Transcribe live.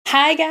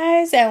Hi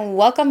guys, and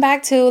welcome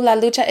back to La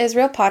Lucha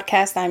Israel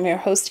podcast. I'm your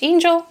host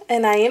Angel.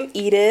 And I am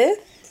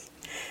Edith.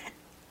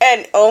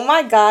 And oh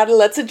my god,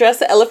 let's address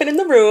the elephant in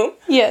the room.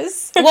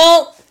 Yes.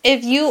 Well,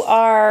 if you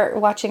are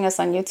watching us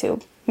on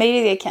YouTube,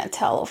 maybe they can't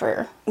tell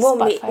over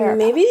Spotify.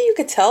 Maybe you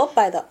could tell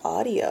by the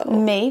audio.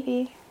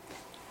 Maybe.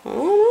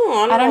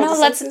 I don't know.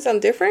 Let's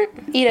sound different.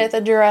 Edith,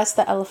 address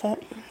the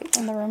elephant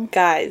in the room.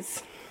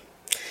 Guys.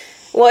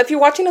 Well, if you're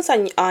watching us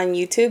on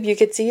YouTube, you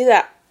could see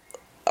that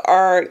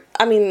our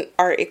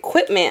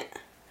equipment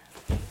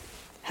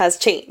has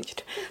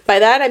changed. By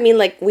that I mean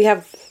like we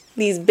have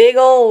these big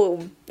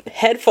old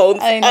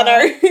headphones on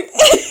our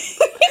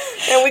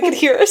and we could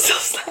hear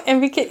ourselves.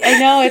 I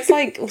know, it's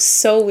like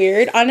so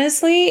weird.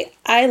 Honestly,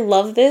 I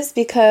love this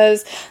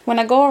because when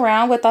I go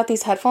around without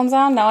these headphones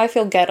on, now I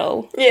feel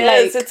ghetto.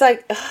 Yes, it's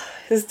like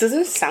this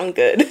doesn't sound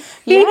good.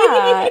 Yeah,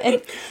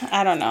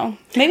 I don't know.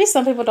 Maybe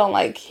some people don't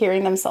like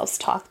hearing themselves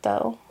talk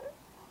though.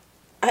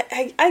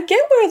 I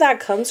get where that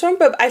comes from,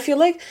 but I feel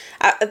like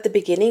at the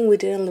beginning we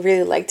didn't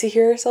really like to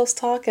hear ourselves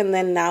talk, and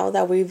then now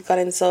that we've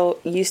gotten so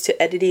used to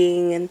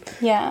editing and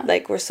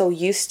like we're so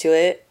used to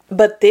it.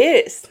 But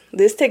this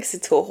takes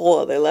it to a whole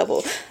other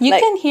level. You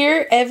can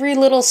hear every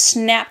little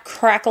snap,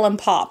 crackle, and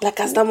pop. Like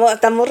estamos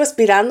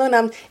respirando,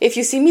 and if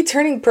you see me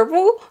turning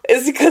purple,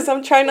 it's because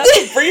I'm trying not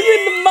to breathe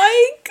in the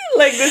mic.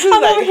 Like this is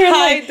like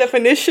high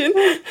definition.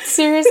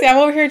 Seriously, I'm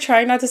over here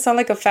trying not to sound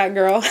like a fat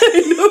girl.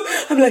 I know.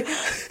 I'm like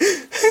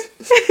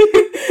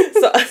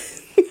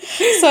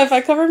So if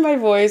I cover my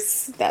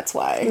voice, that's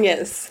why.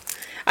 Yes.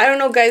 I don't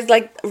know, guys.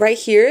 Like right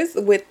here is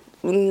with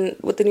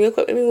the new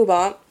equipment we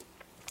bought.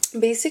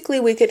 Basically,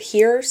 we could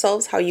hear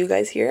ourselves how you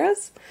guys hear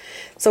us.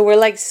 So we're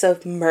like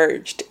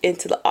submerged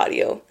into the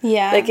audio.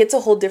 Yeah. Like it's a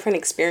whole different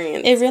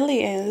experience. It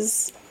really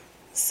is.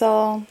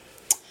 So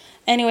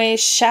anyway,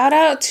 shout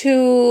out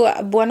to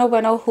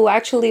Bueno, who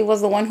actually was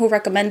the one who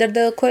recommended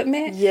the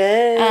equipment.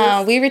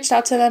 Yes. We reached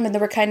out to them and they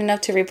were kind enough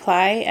to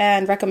reply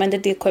and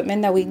recommended the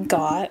equipment that we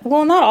got.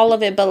 Well, not all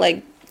of it, but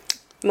like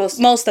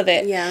most of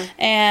it. Yeah.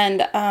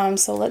 And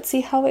so let's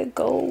see how it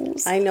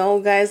goes. I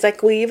know, guys.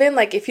 Like we even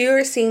like if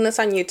you're seeing this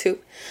on YouTube,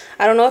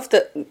 I don't know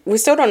we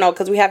still don't know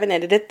because we haven't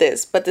edited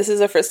this, but this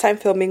is our first time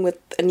filming with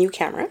a new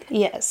camera.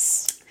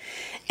 Yes.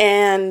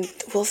 And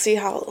we'll see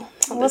how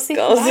this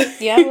goes. We'll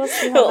see how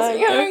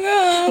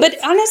that goes. But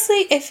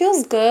honestly, it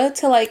feels good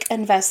to like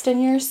invest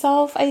in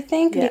yourself, I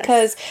think,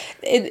 because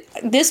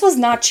this was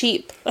not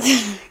cheap.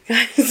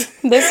 Guys.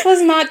 This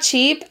was not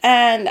cheap,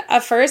 and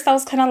at first I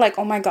was kind of like,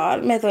 oh my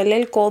god, me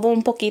duele el codo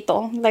un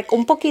poquito. Like,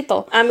 un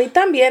poquito. A mí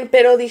también,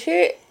 pero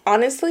dije,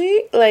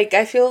 honestly, like,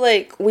 I feel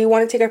like we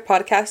want to take our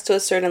podcast to a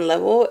certain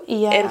level,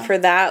 and for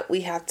that,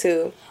 we have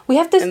to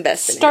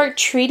start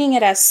treating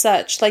it as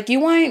such. Like,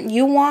 you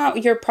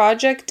want your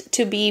project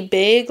to be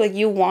big, like,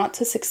 you want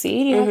to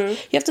succeed, you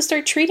have to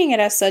start treating it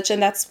as such,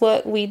 and that's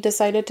what we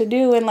decided to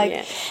do, and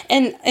like,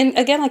 and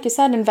again, like you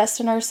said,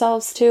 invest in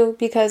ourselves too,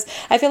 because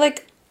I feel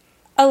like,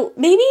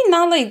 maybe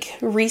not like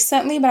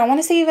recently, but I want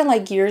to say even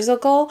like years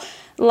ago,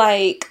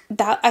 like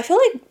that, I feel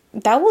like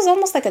that was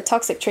almost like a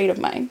toxic trait of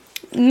mine.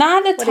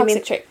 Not a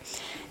toxic trait.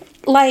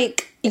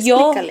 Like,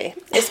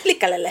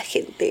 Explícale a la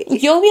gente.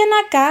 Yo bien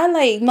acá,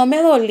 like, no me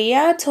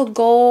dolía to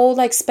go,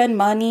 like, spend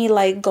money,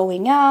 like,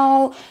 going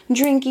out,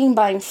 drinking,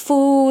 buying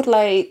food,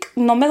 like,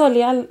 no me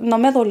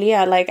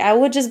dolía. Like, I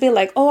would just be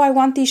like, oh, I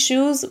want these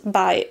shoes,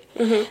 buy it.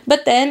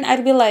 But then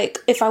I'd be like,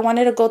 if I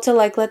wanted to go to,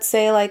 like, let's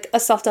say, like, a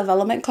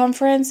self-development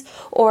conference,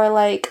 or,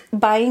 like,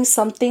 buying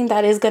something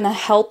that is gonna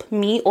help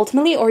me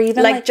ultimately, or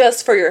even, like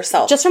just for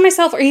yourself. Just for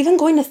myself, or even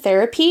going to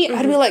therapy,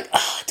 I'd be like,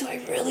 oh, do I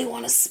really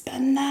want to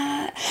spend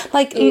that?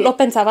 Like, lo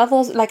pensaba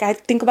dos, like, I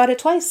think about it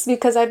twice,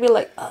 because I'd be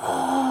like,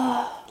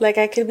 like,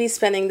 I could be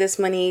spending this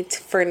money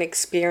for an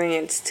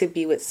experience to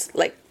be with,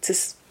 like,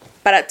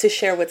 to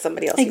share with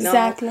somebody else,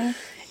 exactly. You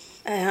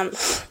know?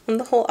 I'm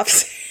the whole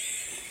opposite.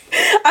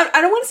 I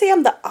don't want to say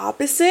I'm the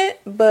opposite,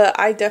 but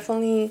I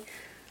definitely,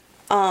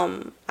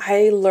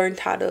 I learned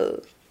how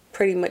to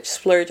pretty much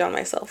splurge on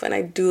myself, and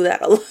I do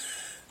that a lot.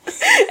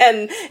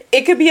 And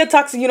it could be a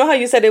toxic, you know how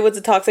you said it was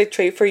a toxic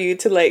trait for you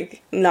to,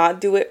 like, not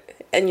do it,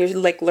 and you're,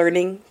 like,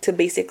 learning to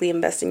basically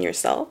invest in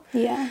yourself.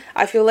 Yeah.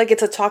 I feel like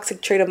it's a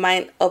toxic trait of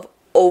mine of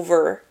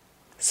over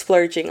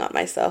splurging on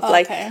myself.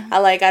 Okay.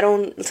 I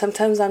don't,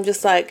 sometimes I'm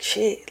just like,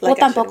 shit. Like,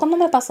 well, tampoco no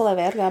me paso de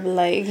verga,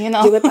 like, you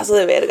know. Yo me paso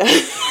de verga.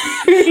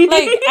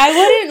 Like, I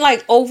wouldn't,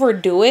 like,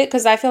 overdo it,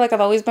 because I feel like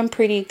I've always been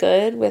pretty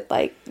good with,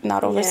 like,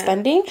 not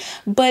overspending,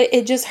 but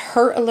it just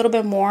hurt a little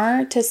bit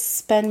more to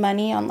spend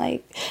money on,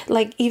 like,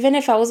 even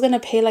if I was gonna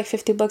pay, like,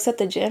 $50 at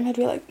the gym, I'd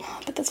be like, oh,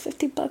 but that's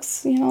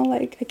 $50, you know,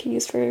 like, I could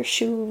use for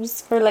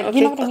shoes, or, like,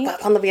 you know what I mean?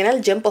 Cuando viene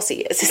al gym, pues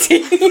sí, ese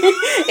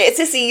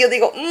sí, yo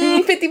digo,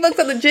 $50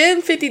 at the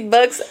gym,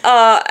 $50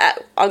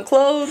 on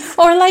clothes.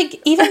 Or, like,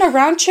 even a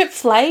round trip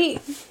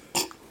flight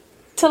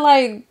to,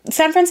 like,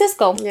 San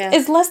Francisco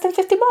is less than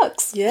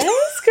 $50. Yes,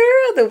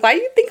 girl. Then why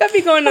you think I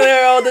be going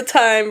there all the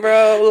time,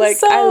 bro?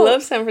 Like, I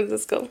love San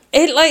Francisco.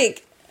 It,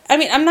 like, I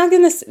mean, I'm not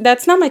gonna,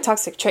 that's not my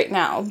toxic trait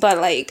now, but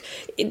like,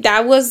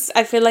 that was,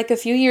 I feel like a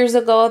few years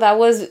ago, that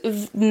was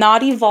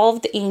not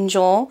evolved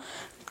angel.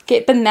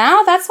 Okay, but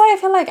now that's why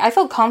I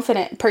felt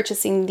confident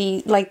purchasing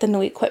the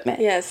new equipment.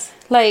 Yes.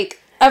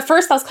 Like, at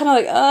first I was kind of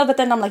like, but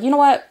then I'm like, you know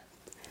what?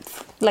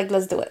 Like,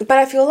 let's do it. But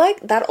I feel like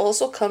that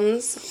also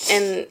comes,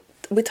 and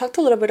we talked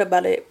a little bit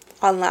about it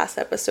on last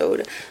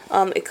episode.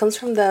 It comes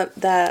from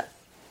that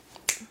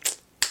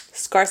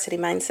scarcity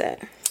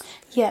mindset.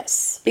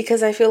 Yes.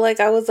 Because I feel like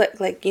I was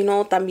like, you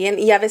know, también,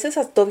 y a veces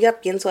todavía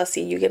pienso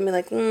así. You get me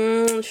like,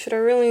 should I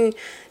really,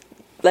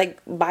 like,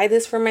 buy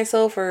this for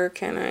myself, or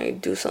can I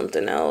do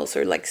something else,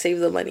 or, like, save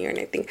the money or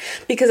anything?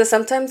 Because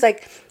sometimes,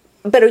 like,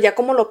 pero ya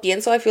como lo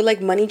pienso, I feel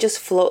like money just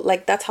float.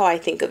 Like, that's how I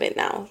think of it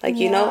now. Like,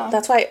 you know,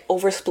 that's why I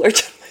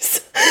oversplurge on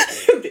myself.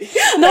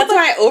 That's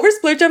why I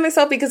oversplurge on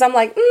myself, because I'm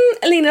like,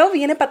 el dinero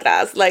viene para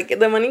atrás. Like,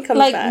 the money comes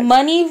back. Like,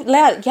 money,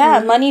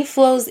 money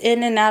flows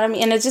in and out of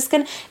me, and it's just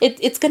gonna,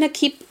 it's gonna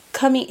keep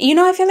coming. You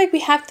know, I feel like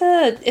we have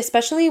to,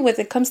 especially when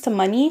it comes to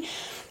money,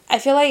 I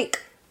feel like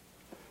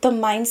the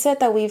mindset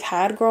that we've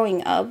had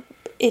growing up,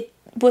 it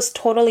was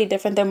totally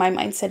different than my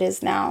mindset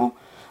is now.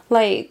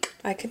 Like,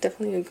 I could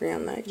definitely agree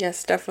on that.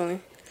 Yes,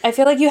 definitely. I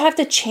feel like you have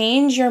to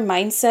change your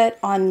mindset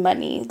on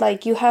money.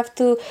 Like, you have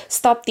to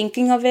stop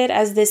thinking of it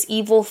as this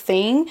evil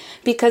thing,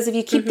 because if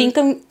you keep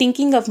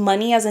thinking of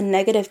money as a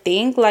negative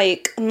thing,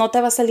 like, no te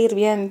va a salir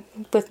bien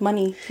with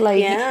money.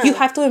 Like, you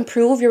have to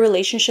improve your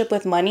relationship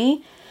with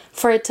money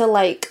for it to,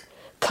 like,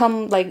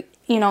 come, like,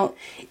 you know.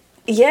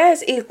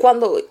 Yes,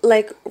 cuando,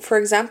 like, for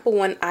example,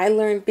 when I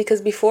learned, because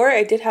before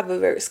I did have a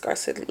very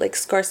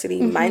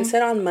scarcity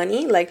mindset on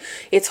money. Like,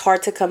 it's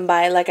hard to come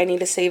by, like, I need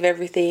to save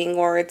everything,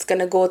 or it's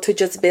gonna go to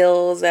just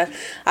bills,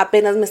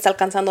 apenas me está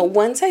alcanzando.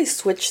 Once I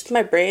switched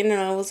my brain and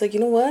I was like, you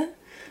know what?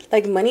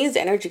 Like, money is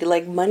energy.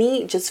 Like,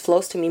 money just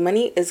flows to me.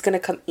 Money is going to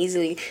come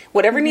easily.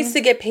 Whatever needs to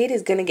get paid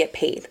is going to get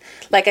paid.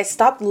 Like, I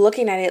stopped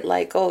looking at it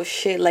like, oh,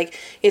 shit, like,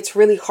 it's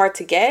really hard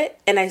to get.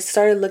 And I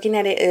started looking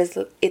at it as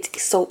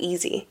it's so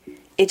easy.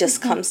 It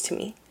just comes to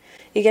me.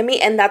 You get me?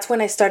 And that's when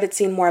I started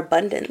seeing more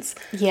abundance.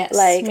 Yes,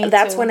 like,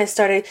 that's too.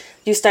 when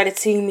you started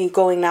seeing me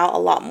going out a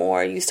lot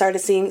more. You started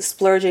seeing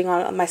splurging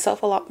on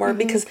myself a lot more,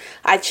 because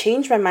I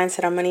changed my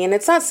mindset on money. And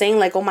it's not saying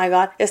like, oh my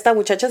God, esta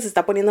muchacha se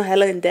está poniendo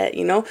hella in debt,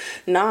 you know?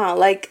 Nah,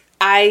 like,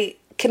 I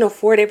can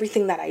afford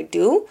everything that I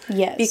do.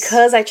 Yes.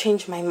 Because I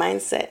changed my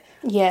mindset.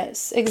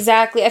 Yes,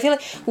 exactly. I feel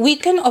like we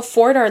can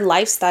afford our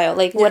lifestyle.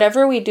 Like,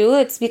 whatever we do,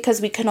 it's because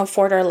we can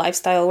afford our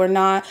lifestyle. We're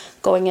not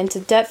going into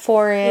debt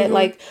for it.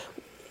 Like,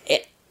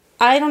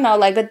 I don't know,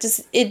 like,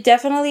 it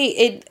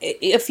definitely,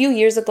 a few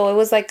years ago, it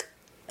was like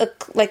a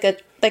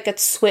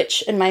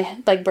switch in my,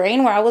 like,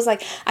 brain, where I was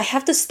like, I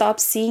have to stop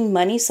seeing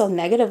money so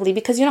negatively,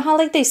 because you know how,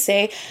 like, they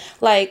say,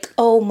 like,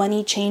 oh,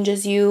 money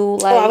changes you,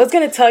 like, I was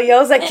gonna tell you, I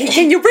was like,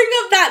 can you bring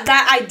up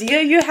that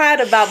idea you had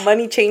about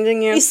money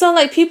changing you? So,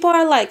 like, people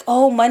are like,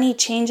 oh, money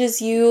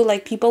changes you,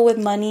 like, people with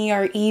money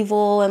are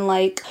evil, and,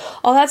 like,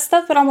 all that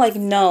stuff, but I'm like,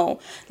 no,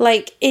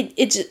 like,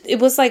 it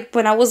was like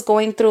when I was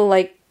going through,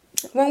 like,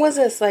 when was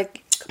this,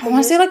 like, I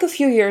want to say like a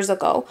few years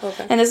ago.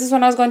 Okay. And this is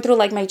when I was going through,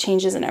 like, my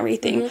changes and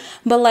everything.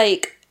 But,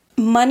 like,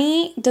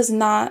 money does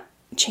not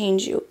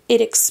change you.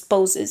 It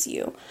exposes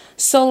you.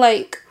 So,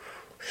 like,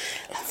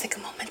 let's take a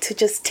moment to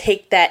just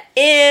take that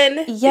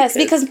in. Yes,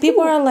 because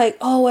people are like,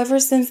 oh, ever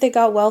since they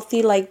got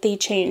wealthy, like, they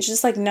changed.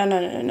 Just like,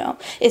 no.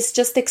 It's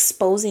just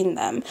exposing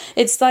them.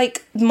 It's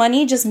like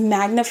money just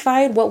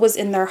magnified what was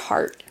in their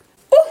heart.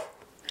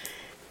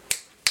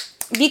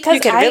 Because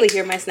you can really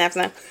hear my snaps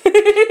now.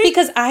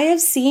 Because I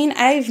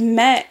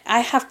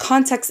have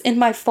contacts in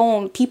my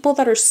phone, people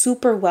that are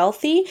super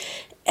wealthy,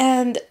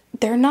 and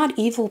they're not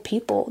evil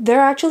people.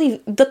 They're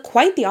actually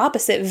quite the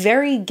opposite.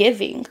 Very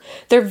giving.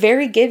 They're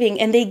very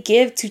giving, and they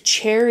give to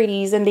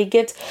charities, and they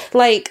give,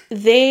 like,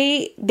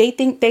 they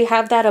think they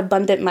have that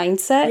abundant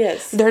mindset.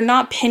 Yes. They're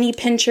not penny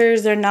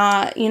pinchers. They're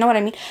not, you know what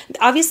I mean?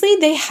 Obviously,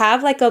 they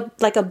have like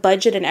a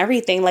budget and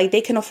everything. Like,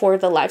 they can afford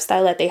the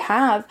lifestyle that they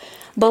have,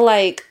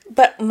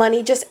 but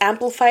money just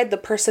amplified the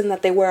person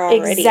that they were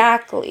already.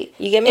 Exactly.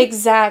 You get me?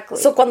 Exactly.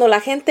 So cuando la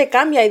gente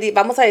cambia,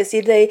 vamos a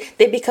decir,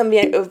 they become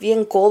bien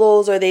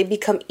codos, or they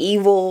become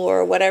evil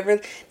or whatever,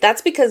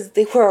 that's because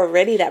they were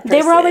already that person.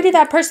 They were already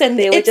that person.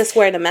 They were just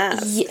wearing a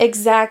mask.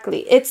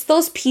 Exactly. It's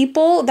those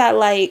people that,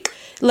 like,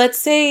 let's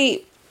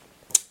say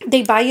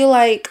they buy you,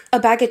 like, a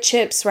bag of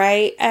chips,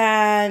 right?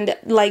 And,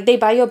 like, they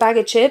buy you a bag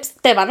of chips.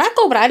 Te van a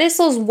cobrar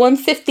esos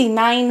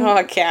 $1.59. Oh,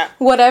 I can't.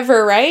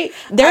 Whatever, right?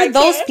 They're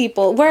those can't.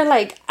 people where,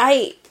 like,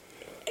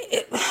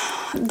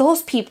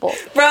 those people,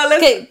 bro,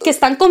 que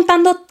están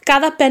contando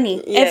cada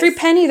penny. Yes. Every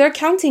penny, they're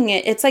counting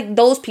it. It's like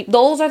those people.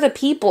 Those are the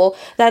people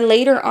that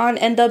later on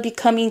end up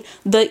becoming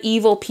the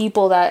evil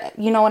people that,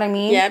 you know what I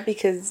mean? Yeah,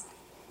 because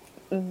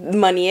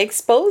money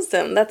exposed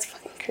them. That's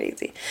fucking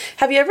crazy.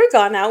 Have you ever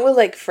gone out with,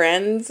 like,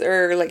 friends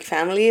or, like,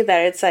 family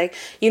that it's like,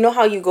 you know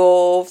how you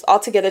go all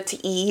together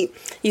to eat,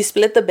 you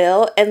split the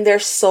bill, and they're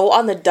so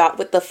on the dot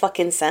with the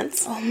fucking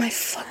cents? Oh my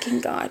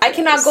fucking God. I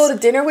cannot go to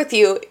dinner with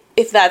you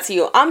if that's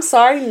you. I'm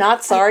sorry,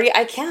 not sorry.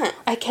 I can't.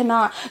 I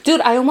cannot.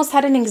 Dude, I almost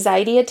had an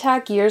anxiety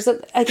attack I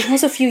think it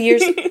was a few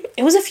years.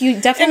 It was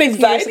definitely an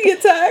anxiety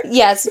attack?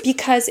 Yes,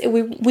 because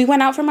we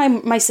went out for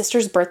my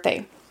sister's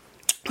birthday.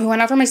 We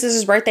went out for my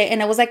sister's birthday,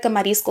 and it was like a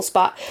marisco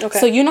spot. Okay.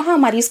 So you know how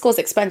marisco is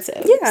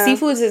expensive. Yeah.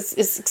 Seafood is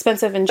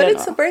expensive in general.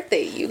 But it's a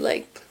birthday. You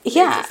like...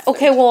 Yeah.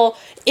 Okay, well,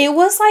 it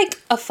was like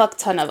a fuck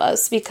ton of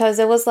us because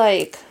it was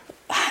like...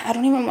 I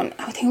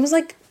think it was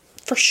like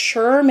for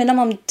sure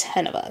minimum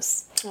 10 of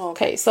us. Oh,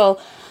 okay, so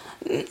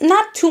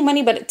not too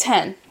many, but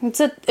 10.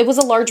 It was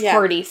a large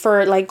party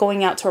for like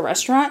going out to a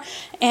restaurant,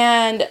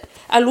 and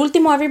al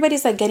último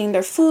everybody's like getting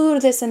their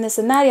food, this and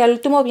that. Y al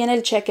último viene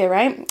el cheque,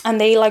 right? And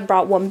they like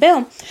brought one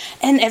bill,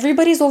 and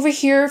everybody's over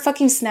here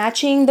fucking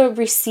snatching the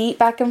receipt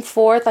back and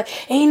forth, like,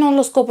 hey, no,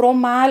 nos cobró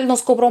mal,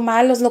 nos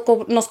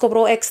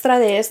cobró extra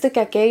de este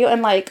que aquello,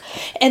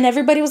 and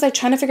everybody was like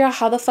trying to figure out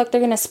how the fuck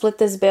they're gonna split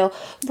this bill.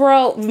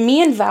 Bro,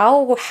 me and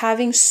Val were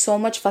having so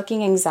much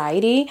fucking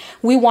anxiety.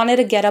 We wanted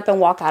to get up and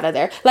walk out of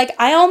there. Like,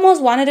 I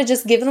almost wanted to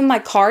just give them my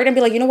card and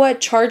be like, you know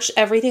what, charge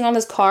everything on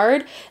this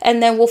card,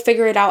 and then we'll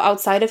figure it out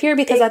outside of here,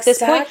 because at this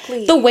point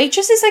the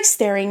waitress is like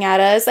staring at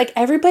us, like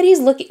everybody's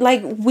looking,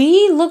 like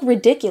we look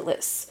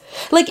ridiculous.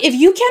 Like, if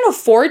you can't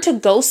afford to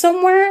go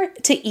somewhere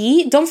to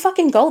eat, don't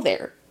fucking go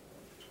there.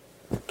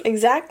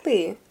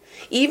 Exactly.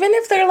 Even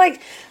if they're like,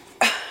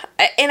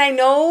 and I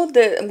know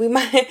that we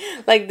might,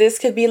 like, this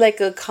could be like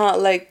a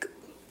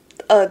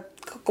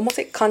 ¿cómo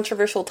se?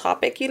 Controversial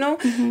topic, you know?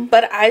 Mm-hmm.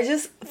 But I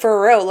just,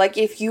 for real, like,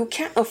 if you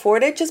can't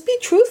afford it, just be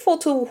truthful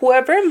to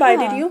whoever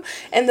invited you,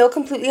 and they'll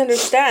completely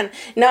understand.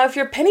 Now, if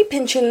you're penny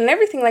pinching and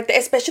everything like that,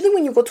 especially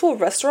when you go to a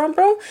restaurant,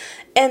 bro,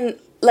 and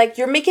like,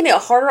 you're making it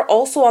harder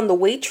also on the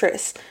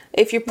waitress.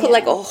 If you put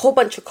like a whole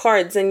bunch of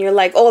cards and you're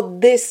like, oh,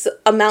 this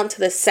amount to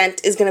the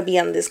cent is gonna be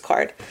on this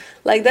card,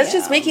 like, that's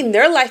just making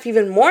their life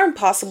even more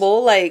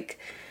impossible. Like,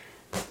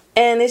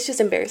 and it's just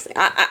embarrassing.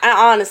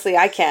 I honestly,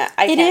 I can't.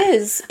 It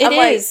is.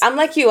 I'm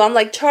like you. I'm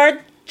like, charge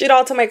it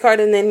all to my card,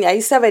 and then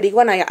ahí se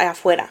averiguan allá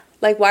afuera.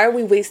 Like, why are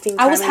we wasting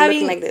time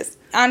looking like this?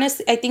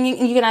 Honestly, I think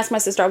you can ask my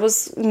sister. I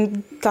was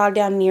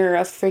goddamn near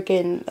a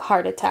freaking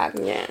heart attack.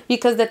 Yeah.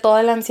 Because de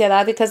toda la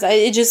ansiedad. Because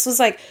it just was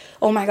like,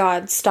 oh my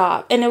God,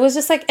 stop. And it was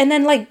just like, and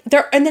then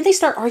they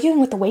start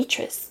arguing with the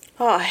waitress.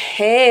 Oh,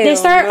 hell. They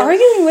started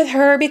arguing with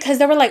her because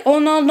they were like, oh,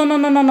 no.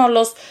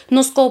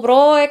 Nos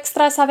cobró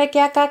extra, sabe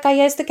que acá,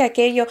 esto, que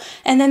aquello.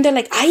 And then they're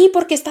like, ay,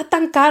 porque está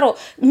tan caro.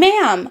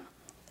 Ma'am,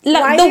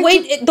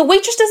 the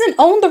waitress doesn't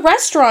own the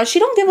restaurant. She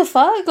don't give a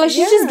fuck. Like,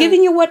 she's just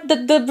giving you what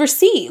the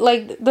receipt,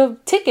 like the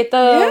ticket,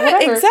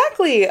 whatever.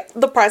 Exactly.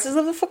 The prices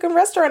of the fucking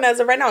restaurant as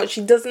of right now.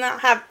 She does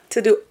not have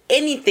to do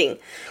anything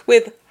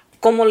with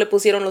como le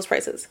pusieron los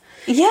prices.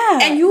 Yeah.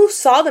 And you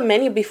saw the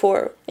menu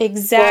before.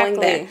 Exactly.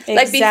 Going there.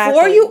 Like,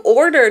 before you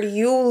ordered,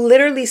 you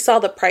literally saw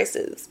the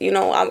prices, you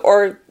know,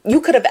 or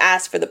you could have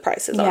asked for the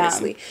prices,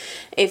 honestly,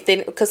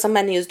 because some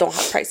menus don't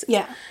have prices.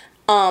 Yeah.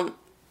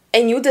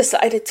 And you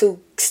decided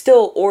to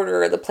still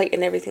order the plate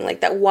and everything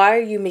like that. Why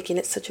are you making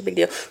it such a big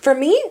deal? For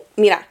me,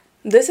 mira,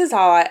 this is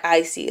how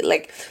I see it.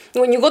 Like,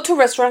 when you go to a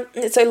restaurant,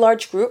 it's a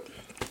large group.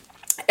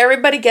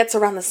 Everybody gets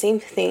around the same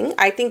thing.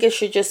 I think it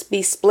should just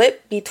be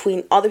split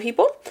between all the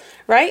people,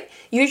 right?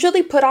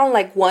 Usually put on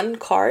like one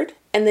card,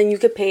 and then you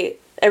could pay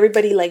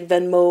everybody like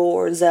Venmo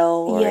or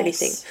Zelle or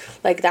anything,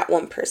 like that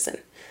one person.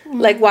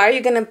 Like, why are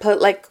you gonna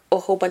put like a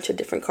whole bunch of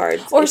different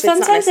cards? Or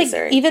sometimes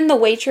like even the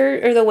waiter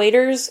or the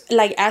waiters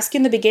like ask you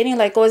in the beginning,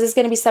 like, oh, is this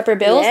gonna be separate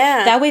bills?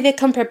 Yeah. That way they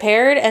come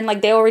prepared, and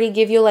like they already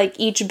give you like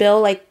each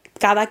bill, like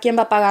cada quien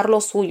va a pagar lo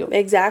suyo.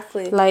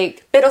 Exactly.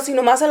 Like, pero si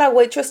nomás a la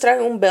waitress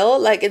trae un bill,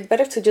 like, it's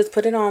better to just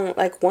put it on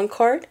like one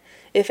card,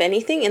 if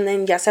anything, and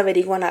then ya se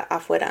averiguan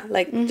afuera.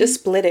 Like, just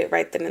split it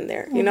right then and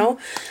there, you know?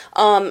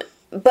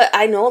 But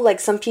I know, like,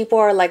 some people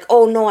are like,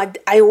 oh, no,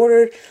 I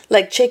ordered,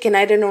 like, chicken.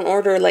 I didn't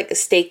order, like, a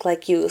steak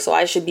like you, so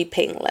I should be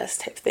paying less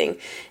type thing.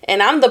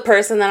 And I'm the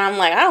person that I'm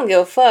like, I don't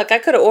give a fuck. I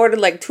could have ordered,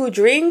 like, 2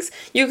 drinks.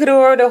 You could have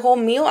ordered a whole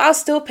meal. I'll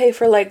still pay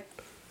for, like,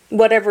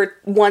 whatever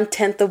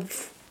 1/10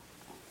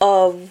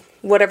 of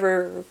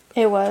whatever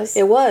it was.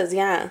 It was,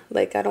 yeah.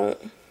 Like, I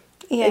don't...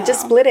 Yeah.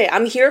 Just split it.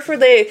 I'm here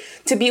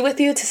to be with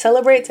you, to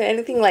celebrate, to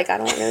anything. Like, I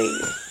don't really...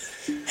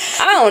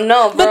 I don't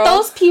know, bro.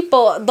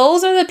 But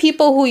those are the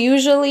people who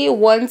usually,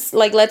 once,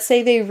 like, let's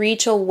say they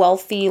reach a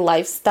wealthy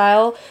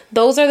lifestyle,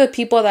 those are the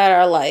people that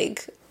are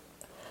like,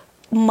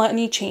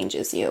 money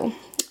changes you,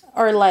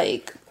 or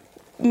like,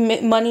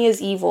 money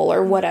is evil,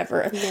 or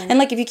whatever. Yeah. And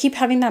like, if you keep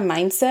having that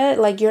mindset,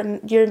 like,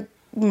 you're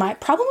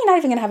probably not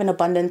even gonna have an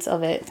abundance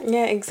of it.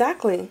 Yeah,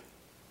 exactly.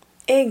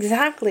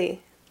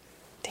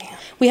 Damn.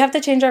 We have to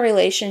change our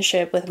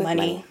relationship with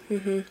money.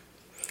 Mm-hmm.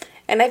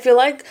 And I feel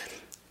like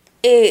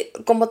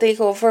como te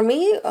digo, for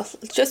me,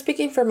 just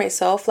speaking for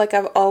myself, like,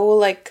 I've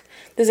always, like,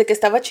 desde que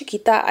estaba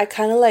chiquita, I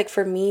kind of, like,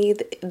 for me,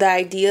 the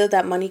idea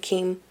that money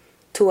came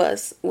to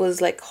us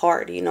was, like,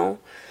 hard, you know?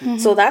 Mm-hmm.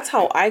 So that's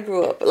how I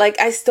grew up. Like,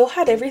 I still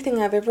had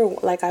everything I've ever,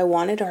 like, I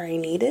wanted or I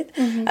needed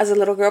as a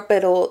little girl,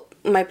 pero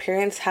my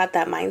parents had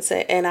that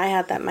mindset and I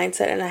had that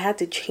mindset and I had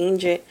to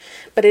change it.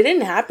 But it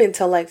didn't happen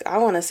till like, I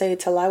want to say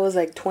till I was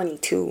like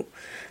 22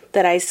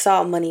 that I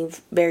saw money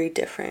very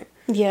different.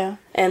 Yeah.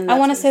 And I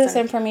want to say the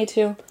same for me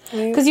too.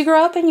 Because you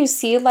grow up and you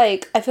see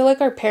like, I feel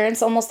like our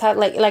parents almost had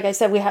like I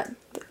said, we had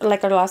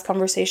like our last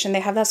conversation, they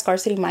have that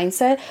scarcity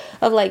mindset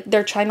of like,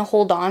 they're trying to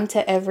hold on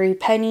to every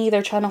penny.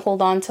 They're trying to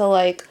hold on to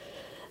like,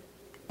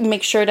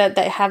 make sure that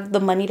they have the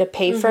money to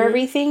pay for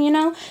everything, you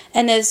know?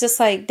 And it's just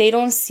like, they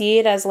don't see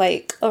it as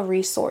like a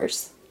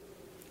resource,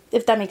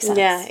 if that makes sense.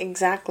 Yeah,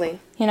 exactly.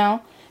 You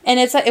know? And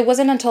it's like, it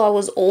wasn't until I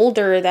was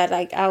older that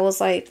like, I was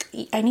like,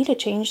 I need to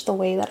change the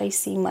way that I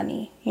see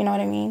money. You know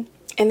what I mean?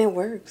 And it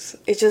works.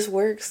 It just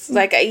works.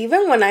 Like,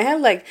 even when I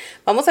had, like,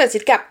 vamos a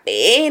decir que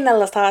apenas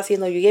la estaba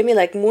haciendo. You gave me,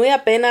 like, muy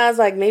apenas,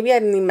 like, maybe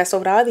ni me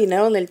sobraba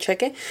dinero del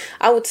cheque.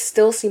 I would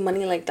still see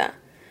money like that.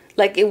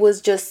 Like, it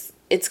was just,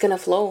 it's gonna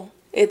flow.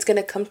 It's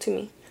gonna come to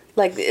me.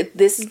 Like,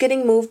 this is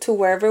getting moved to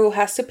wherever it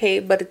has to pay,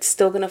 but it's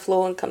still gonna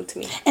flow and come to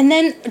me. And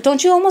then,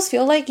 don't you almost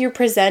feel like you're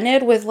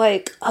presented with,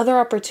 like, other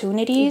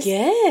opportunities?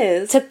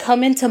 Yes. To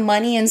come into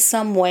money in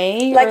some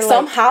way? Like,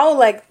 somehow,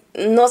 like,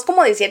 no es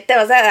como decir te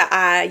vas a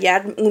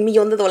hallar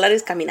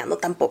 $1,000,000 caminando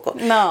tampoco.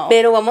 No.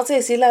 Pero vamos a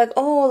decir, like,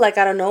 oh, like,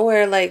 out of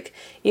nowhere, like,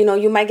 you know,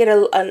 you might get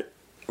a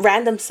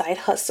random side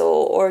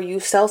hustle, or you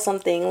sell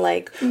something,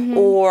 like,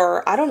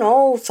 or, I don't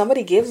know,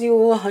 somebody gives you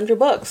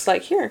 $100,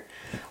 like, here,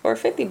 or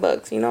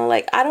 $50, you know,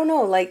 like, I don't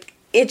know, like,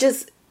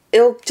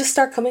 it'll just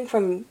start coming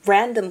from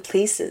random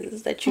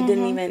places that you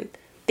didn't even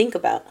think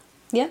about.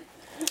 Yeah.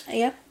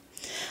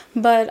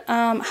 But,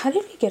 how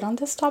did we get on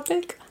this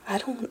topic? I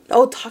don't...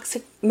 Oh,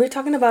 toxic... We're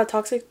talking about a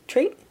toxic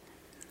trait?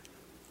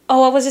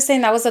 Oh, I was just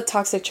saying that was a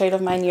toxic trait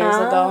of mine years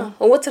ago.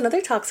 Well, what's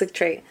another toxic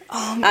trait?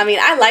 I mean,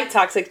 I like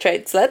toxic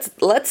traits.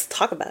 Let's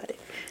talk about it.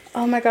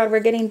 Oh my God, we're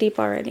getting deep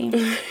already.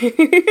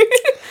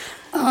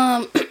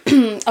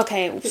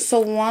 Okay,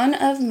 so one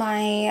of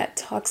my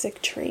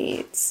toxic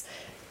traits,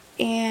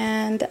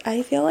 and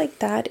I feel like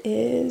that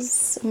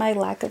is my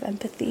lack of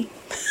empathy.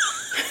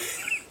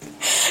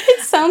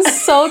 It sounds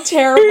so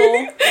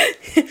terrible.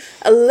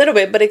 A little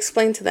bit, but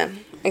explain to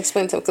them.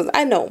 Because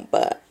I know,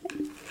 but...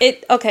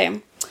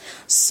 Okay.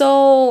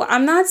 So,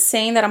 I'm not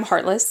saying that I'm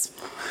heartless.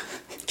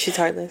 She's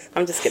heartless.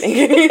 I'm just kidding.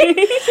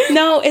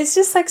 No, it's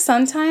just like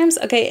sometimes,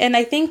 okay, and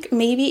I think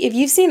maybe if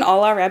you've seen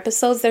all our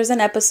episodes, there's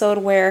an episode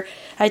where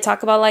I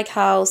talk about like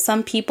how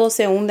some people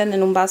se hunden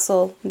en un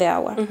vaso de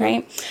agua,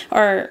 right?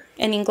 Or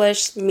in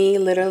English... Me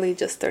literally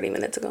just 30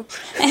 minutes ago.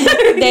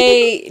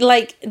 they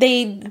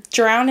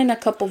drown in a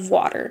cup of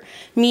water.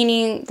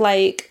 Meaning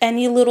like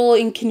any little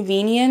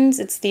inconvenience,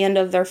 it's the end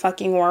of their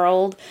fucking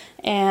world.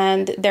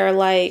 And they're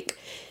like...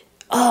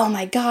 oh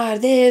my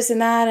God, this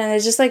and that. And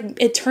it's just like,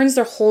 it turns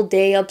their whole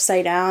day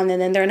upside down,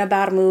 and then they're in a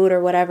bad mood or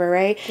whatever,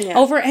 right? Yeah.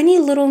 Over any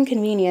little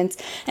inconvenience.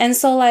 And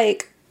so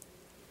like,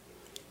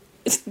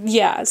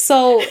 yeah,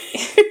 so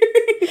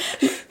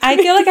I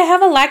feel like I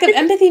have a lack of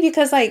empathy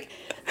because like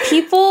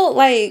people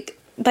like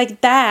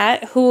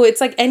that who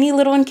it's like any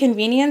little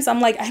inconvenience,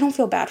 I'm like, I don't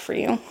feel bad for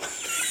you.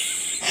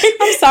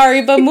 I'm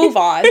sorry, but move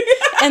on.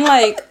 And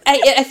like,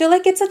 I feel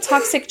like it's a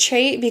toxic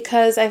trait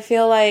because I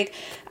feel like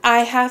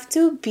I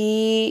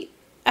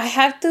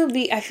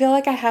feel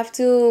like I have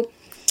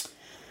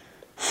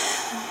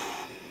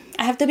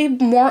to be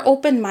more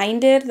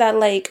open-minded that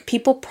like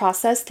people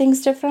process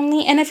things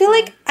differently. And I feel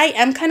like I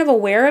am kind of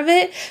aware of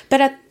it, but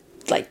at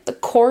like the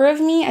core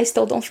of me, I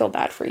still don't feel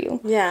bad for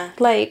you. Yeah.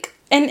 Like,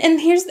 and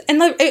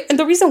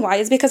the reason why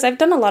is because I've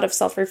done a lot of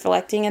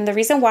self-reflecting, and the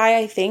reason why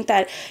I think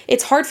that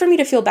it's hard for me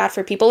to feel bad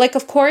for people. Like,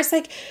 of course,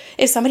 like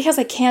if somebody has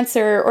like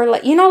cancer or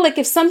like, you know, like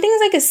if something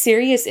is like a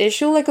serious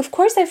issue, like of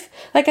course I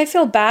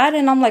feel bad,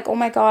 and I'm like, oh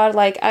my God,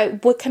 like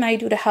what can I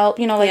do to help?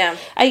 You know, like yeah.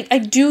 I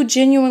do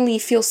genuinely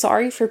feel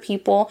sorry for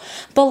people,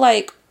 but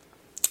like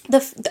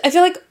I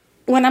feel like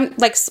when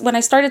I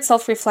started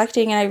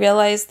self-reflecting and I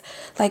realized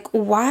like,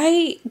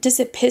 why does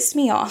it piss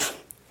me off?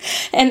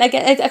 And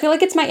I feel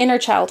like it's my inner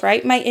child,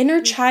 right? My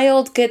inner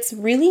child gets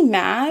really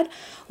mad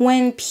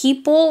when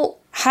people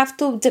have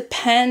to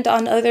depend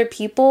on other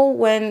people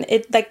when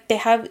it like they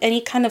have any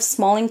kind of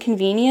small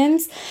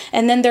inconvenience,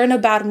 and then they're in a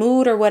bad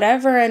mood or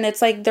whatever, and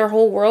it's like their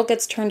whole world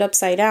gets turned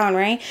upside down,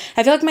 right?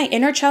 I feel like my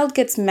inner child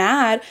gets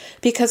mad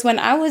because when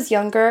I was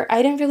younger,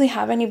 I didn't really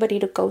have anybody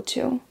to go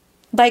to.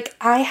 Like,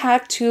 I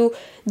had to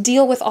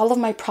deal with all of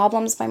my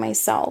problems by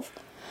myself.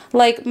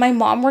 Like, my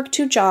mom worked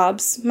 2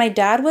 jobs. My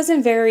dad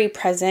wasn't very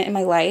present in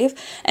my life.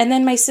 And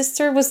then my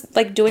sister was,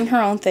 like, doing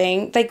her own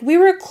thing. Like, we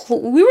were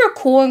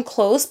cool and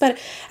close, but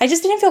I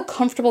just didn't feel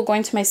comfortable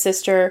going to my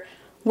sister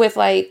with,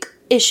 like,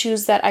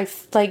 issues that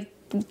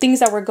things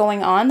that were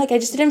going on. Like, I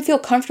just didn't feel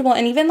comfortable.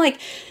 And even, like,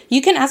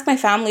 you can ask my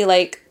family,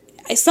 like,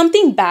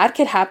 something bad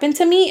could happen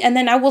to me, and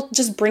then I will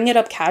just bring it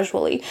up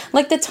casually.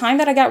 Like, the time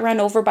that I got run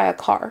over by a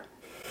car.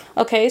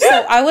 Okay,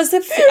 so I was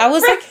like...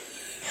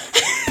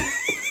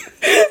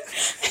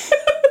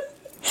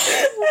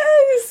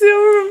 I still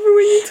remember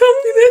when you told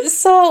me this.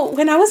 So So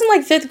when I was in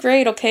like 5th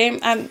grade, okay,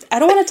 I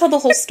don't want to tell the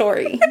whole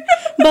story,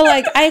 but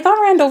like I got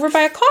ran over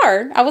by a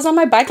car. I was on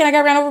my bike and I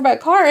got ran over by a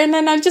car, and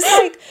then I'm just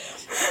like,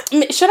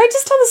 should I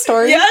just tell the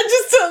story? Yeah,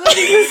 just tell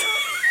the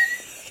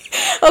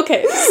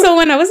Okay, so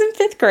when I was in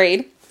 5th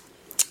grade,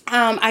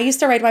 I used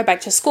to ride my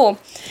bike to school,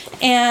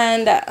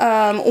 and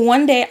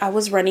one day I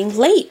was running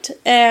late,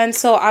 and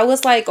so I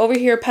was like over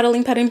here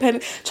pedaling,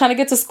 trying to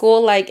get to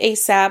school like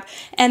ASAP.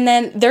 And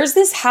then there's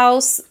this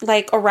house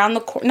like around the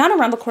corner, not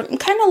around the corner,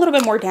 kind of a little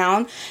bit more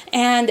down,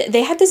 and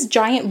they had this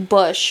giant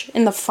bush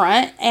in the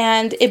front,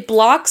 and it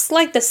blocks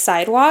like the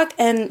sidewalk,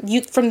 and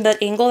you, from the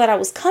angle that I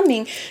was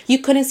coming, you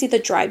couldn't see the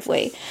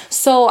driveway.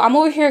 So I'm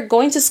over here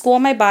going to school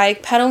on my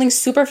bike, pedaling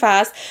super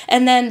fast,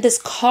 and then this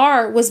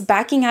car was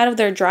backing out of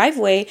their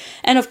driveway.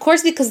 And of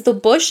course, because the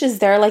bush is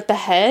there, like the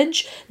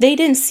hedge, they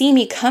didn't see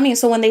me coming.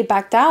 So when they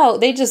backed out,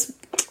 they just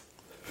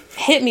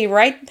hit me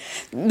right.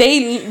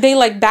 They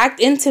like backed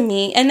into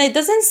me, and it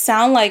doesn't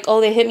sound like,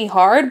 oh, they hit me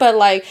hard, but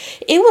like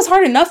it was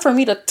hard enough for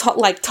me to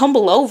like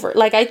tumble over.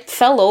 Like I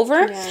fell over.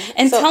 Yeah.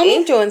 And so tell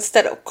Angel,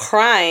 instead of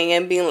crying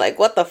and being like,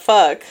 what the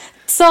fuck?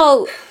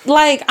 So,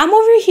 like, I'm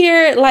over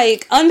here,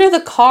 like, under the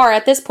car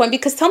at this point,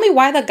 because tell me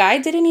why the guy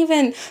didn't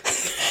even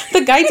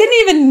he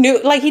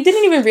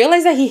didn't even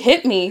realize that he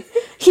hit me.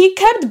 He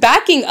kept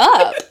backing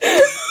up.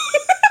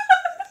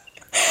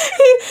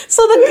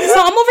 So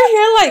I'm over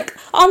here, like,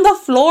 on the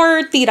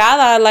floor,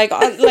 tirada, like,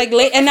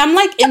 and I'm,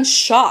 like, in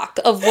shock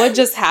of what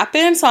just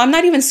happened. So I'm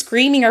not even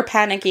screaming or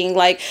panicking.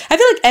 Like, I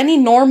feel like any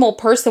normal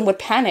person would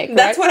panic.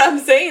 That's right? What I'm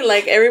saying.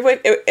 Like,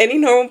 any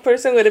normal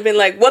person would have been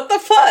like, what the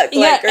fuck?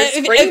 Like, or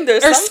screamed or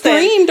something. Or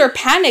screamed or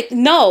panicked.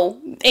 No.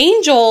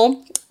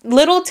 Angel,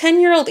 little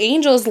 10-year-old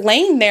Angel's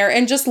laying there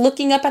and just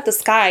looking up at the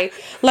sky,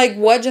 like,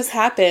 what just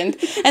happened?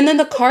 And then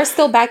the car's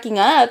still backing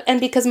up, and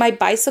because my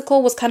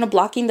bicycle was kind of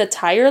blocking the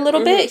tire a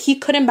little bit, he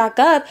couldn't back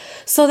up.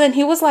 So then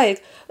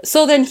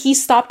he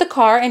stopped the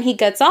car and he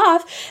gets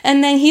off,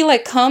 and then he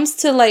like comes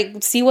to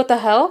like see what the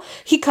hell.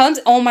 He comes,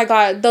 oh my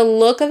god, the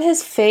look of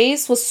his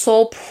face was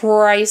so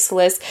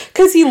priceless,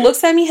 because he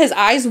looks at me, his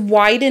eyes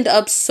widened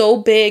up so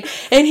big,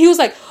 and he was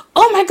like,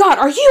 oh my god,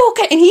 are you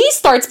okay? And he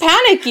starts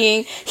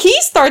panicking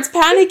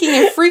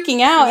and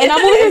freaking out. And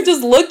I'm over here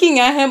just looking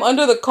at him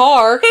under the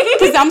car,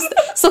 because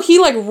so he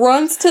like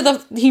runs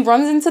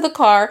into the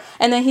car,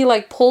 and then he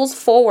like pulls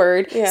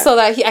forward so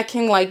that I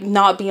can like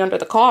not be under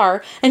the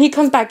car. And he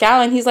comes back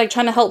out, and he's like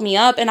trying to help me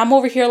up, and I'm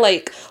over here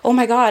like, oh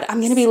my god,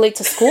 I'm gonna be late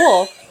to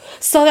school.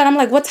 So then I'm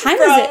like, what time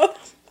is it?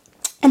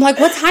 I'm like,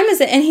 what time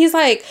is it? And he's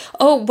like,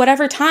 oh,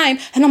 whatever time.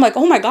 And I'm like,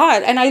 oh my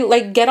god. And I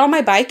like get on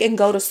my bike and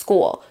go to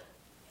school.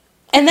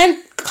 And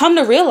then come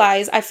to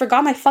realize I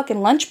forgot my fucking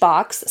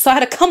lunchbox. So I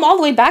had to come all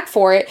the way back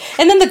for it.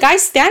 And then the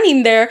guy's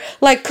standing there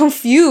like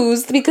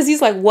confused, because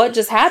he's like, what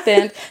just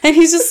happened? And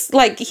he's just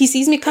like, he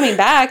sees me coming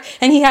back,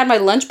 and he had my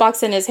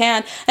lunchbox in his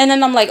hand. And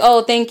then I'm like,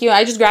 oh, thank you.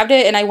 I just grabbed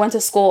it and I went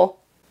to school.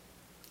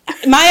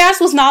 My ass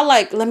was not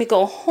like, let me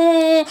go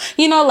home.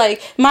 You know,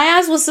 like, my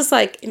ass was just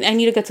like, I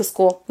need to get to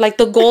school. Like,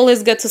 the goal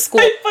is get to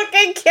school. I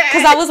fucking can't.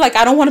 Because I was like,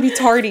 I don't want to be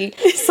tardy.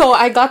 So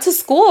I got to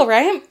school,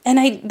 right?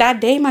 And that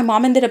day, my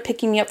mom ended up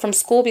picking me up from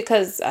school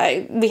because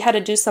we had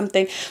to do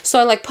something. So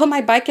I, like, put my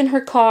bike in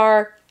her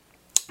car.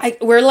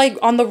 We're like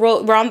on the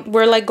road,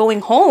 we're like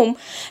going home,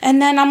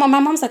 and then my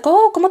mom's like,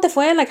 oh, ¿cómo te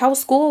fue? Like, how was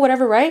school,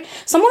 whatever, right?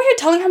 So I'm over here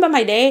telling her about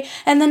my day,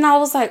 and then I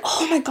was like,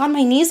 oh my god,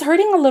 my knee's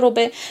hurting a little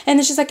bit. And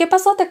then she's like, ¿qué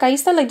pasó? ¿Te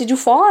caíste? Like, did you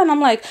fall? And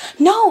I'm like,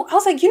 no. I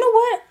was like, you know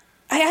what?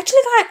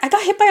 I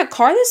got hit by a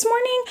car this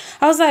morning.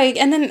 I was like,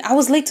 and then I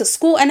was late to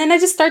school, and then I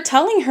just start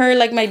telling her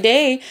like my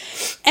day,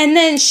 and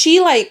then she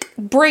like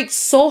brakes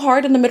so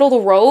hard in the middle of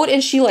the road,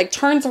 and she like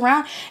turns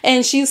around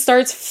and she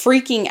starts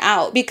freaking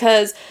out,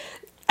 because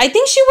I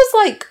think she was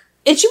like,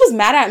 and she was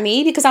mad at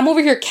me because I'm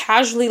over here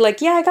casually like,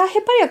 yeah, I got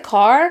hit by a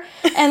car.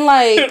 And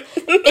like,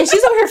 and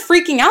she's over here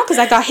freaking out because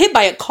I got hit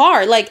by a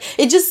car. Like,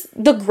 it just,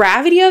 the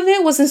gravity of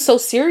it wasn't so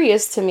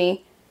serious to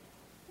me.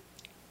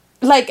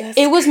 Like, that's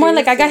it was crazy. More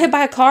like, I got hit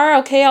by a car,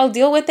 okay, I'll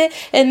deal with it.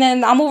 And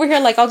then I'm over here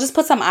like, I'll just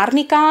put some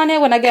arnica on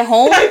it when I get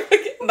home. Put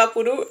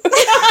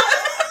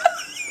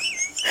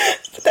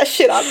that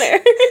shit on there.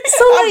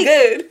 So like, I'm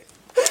good.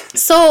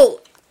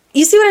 So,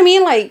 you see what I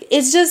mean? Like,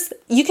 it's just,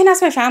 you can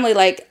ask my family,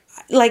 like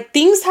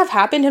things have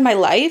happened in my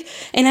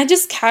life, and I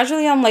just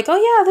casually, I'm like, oh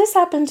yeah, this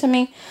happened to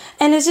me.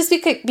 And it's just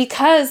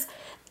because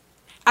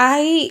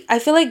I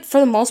feel like for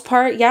the most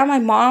part, yeah, my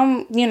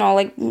mom, you know,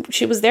 like,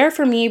 she was there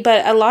for me,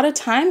 but a lot of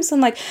times I'm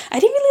like, I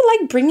didn't really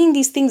like bringing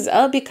these things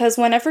up, because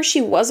whenever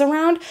she was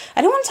around,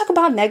 I didn't want to talk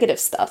about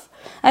negative stuff.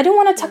 I didn't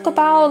want to talk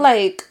about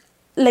like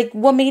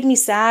what made me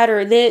sad,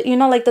 or you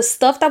know, like the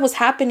stuff that was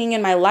happening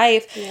in my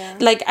life. Yeah.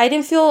 Like, I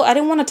didn't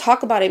want to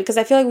talk about it, because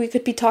I feel like we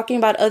could be talking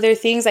about other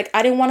things. Like,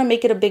 I didn't want to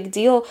make it a big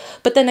deal.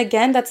 But then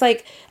again, that's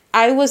like,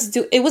 it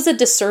was a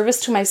disservice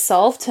to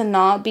myself to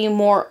not be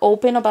more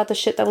open about the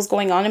shit that was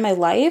going on in my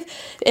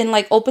life, and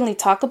like openly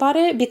talk about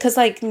it. Because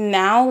like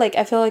now, like,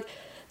 I feel like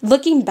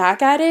looking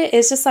back at it,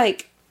 it's just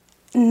like,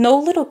 no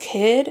little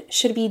kid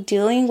should be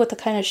dealing with the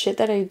kind of shit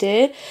that I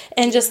did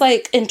and just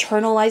like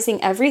internalizing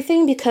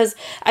everything, because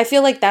I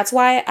feel like that's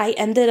why I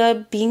ended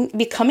up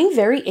becoming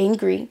very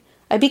angry.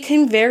 I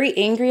became very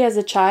angry as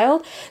a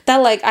child that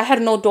like I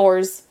had no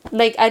doors.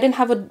 Like I didn't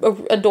have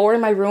a door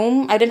in my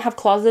room. I didn't have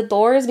closet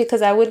doors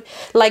because I would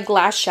like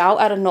lash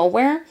out of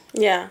nowhere.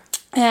 Yeah.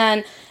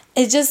 And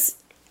it just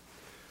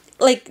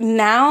like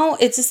now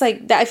it's just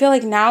like that. I feel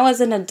like now as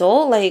an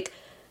adult, like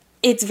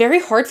it's very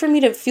hard for me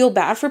to feel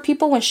bad for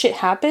people when shit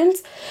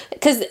happens,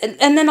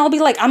 and then I'll be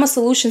like, I'm a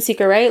solution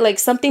seeker, right? Like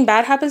something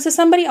bad happens to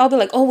somebody, I'll be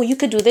like, oh well, you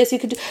could do this, you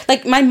could do,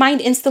 like my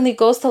mind instantly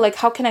goes to like,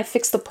 how can I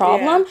fix the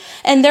problem? Yeah.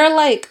 And they're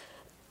like,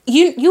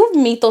 you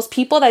meet those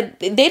people that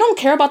they don't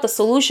care about the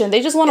solution,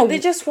 they just want to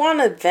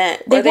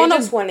vent, they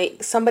just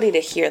want somebody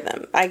to hear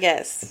them, I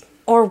guess,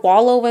 or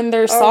wallow in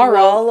their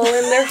sorrow.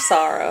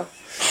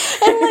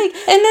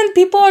 And then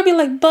people are be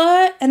like,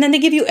 but, and then they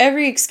give you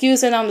every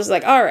excuse, and I'm just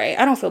like, all right,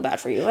 I don't feel bad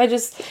for you. I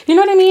just, you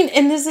know what I mean?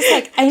 And this is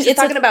like, it's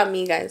talking about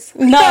me, guys.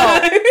 No,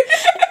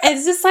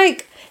 it's just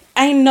like,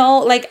 I know,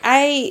 like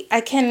I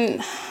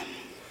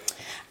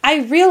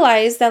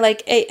realize that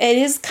like it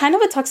is kind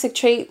of a toxic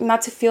trait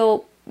not to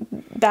feel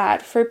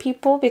bad for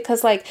people,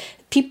 because like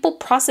people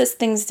process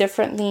things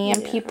differently,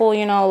 and people,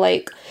 you know,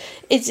 like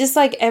it's just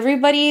like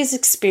everybody's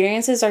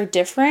experiences are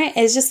different.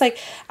 It's just like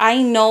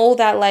I know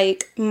that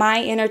like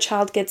my inner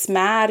child gets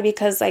mad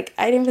because like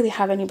I didn't really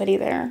have anybody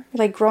there.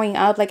 Like growing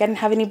up, like I didn't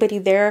have anybody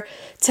there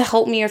to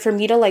help me or for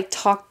me to like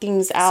talk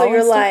things out. So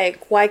you're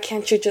like, why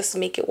can't you just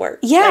make it work?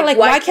 Yeah, like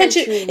why can't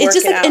you it's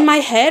just like in my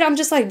head I'm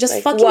just like,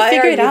 just fucking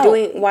figure it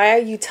out. Why are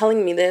you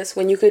telling me this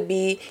when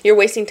you're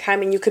wasting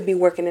time and you could be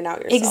working it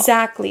out yourself?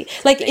 Exactly.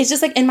 Like it's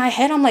just like in my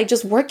head I'm like,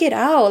 just work it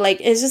out. Like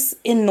it just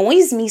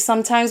annoys me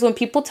sometimes when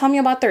people tell me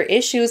about their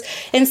issues,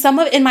 and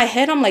in my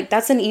head I'm like,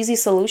 that's an easy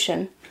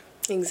solution.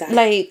 Exactly.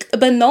 Like,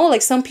 but no,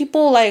 like some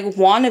people like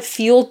want to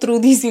feel through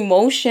these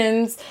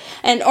emotions,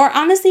 or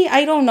honestly,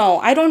 I don't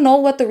know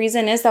what the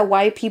reason is that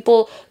why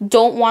people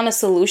don't want a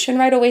solution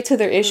right away to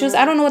their issues.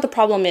 I don't know what the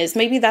problem is.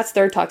 Maybe that's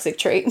their toxic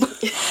trait.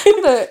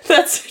 But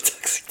that's their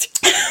toxic trait.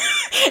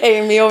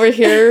 Hey, me over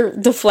here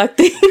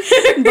deflecting.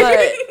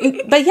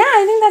 but yeah,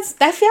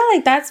 I feel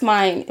like that's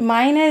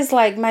mine is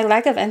like my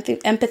lack of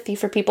empathy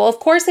for people. Of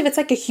course, if it's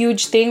like a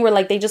huge thing where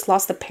like they just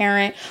lost a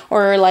parent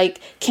or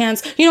like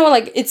cancer, you know,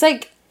 like it's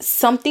like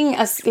something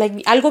as like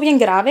algo bien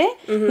grave,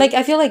 like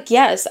I feel like,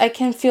 yes, I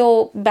can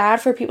feel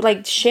bad for people,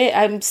 like shit,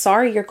 I'm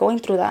sorry you're going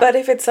through that. But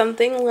if it's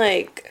something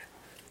like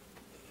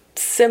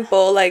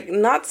simple, like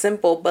not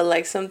simple, but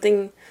like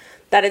something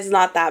that is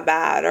not that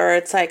bad, or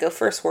it's like a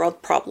first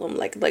world problem,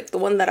 like the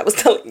one that I was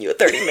telling you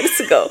 30 minutes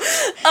ago,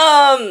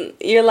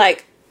 you're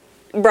like,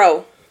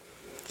 bro,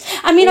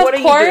 I mean, of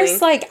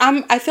course, like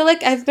I feel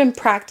like I've been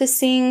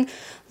practicing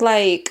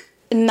like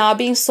not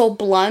being so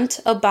blunt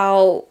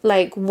about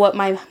like what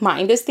my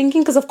mind is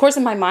thinking, because of course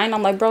in my mind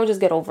I'm like, bro, just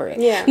get over it.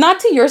 Yeah.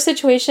 Not to your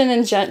situation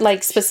in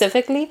like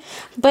specifically,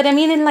 but I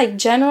mean in like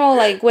general,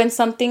 like when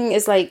something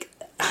is like,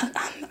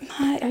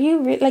 are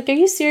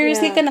you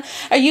seriously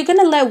are you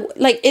gonna let,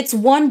 like, it's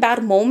one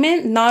bad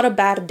moment, not a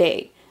bad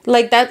day.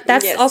 Like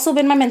that's also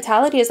been my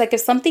mentality. Is like,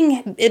 if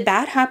something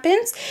bad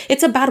happens,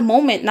 it's a bad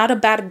moment, not a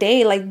bad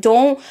day. Like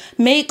don't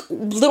make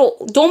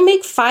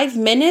 5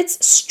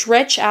 minutes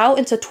stretch out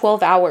into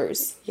 12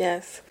 hours.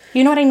 Yes.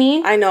 You know what I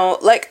mean? I know.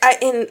 Like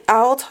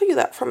I'll tell you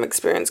that from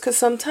experience, because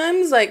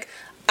sometimes like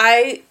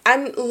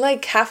I'm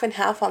like half and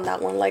half on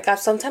that one. Like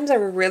sometimes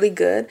I'm really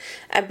good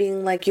at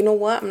being like, you know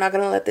what, I'm not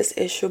gonna let this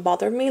issue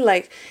bother me.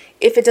 Like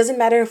if it doesn't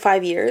matter in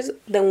 5 years,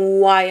 then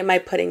why am I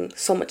putting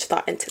so much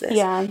thought into this?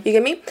 Yeah. You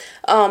get me?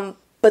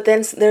 But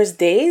then there's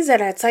days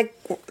that it's like,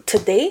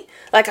 today,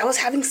 like I was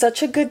having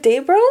such a good day,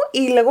 bro.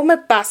 Y luego me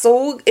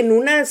pasó en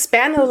una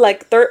span of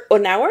like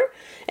an hour.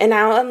 And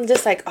now I'm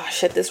just like, oh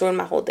shit, this ruined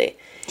my whole day.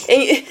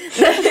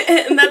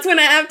 And that's when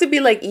I have to be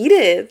like, eat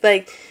it.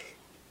 Like,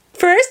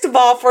 first of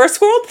all,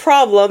 first world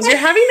problems. You're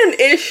having an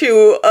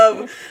issue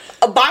of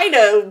buying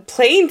a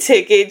plane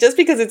ticket just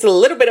because it's a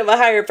little bit of a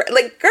higher price.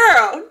 Like,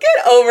 girl,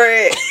 get over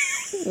it.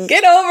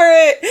 Get over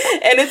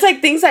it. And it's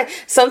like things like,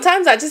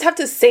 sometimes I just have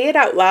to say it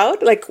out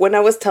loud. Like when I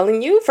was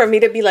telling you, for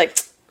me to be like,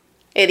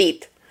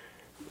 Edith.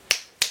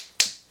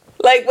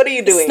 Like, what are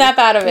you doing? Snap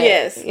out of it.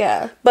 Yes.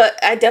 Yeah. But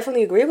I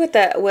definitely agree with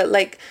that. With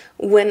like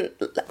when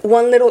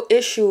one little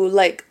issue,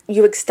 like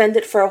you extend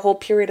it for a whole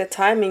period of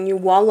time and you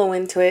wallow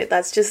into it,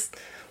 that's just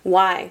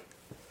why.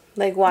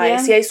 Like, why? Yeah.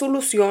 Si hay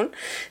solución.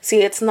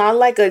 See, it's not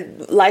like a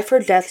life or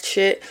death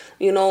shit.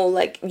 You know,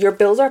 like, your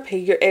bills are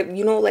paid.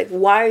 You know, like,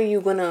 why are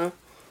you gonna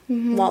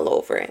wallow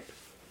over it?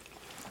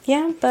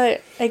 Yeah,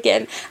 but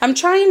again, I'm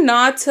trying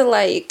not to,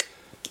 like...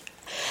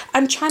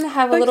 I'm trying to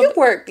have a little...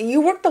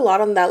 You worked a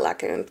lot on that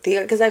lack of empathy.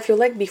 Because I feel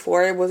like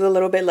before it was a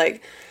little bit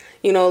like,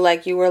 you know,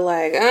 like, you were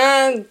like,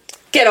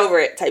 get over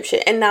it type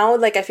shit. And now,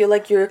 like, I feel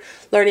like you're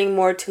learning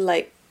more to,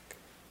 like,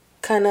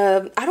 kind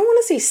of, I don't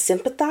want to say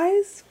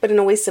sympathize, but in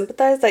a way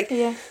sympathize, like,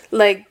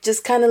 like,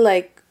 just kind of,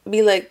 like,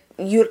 be like,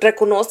 you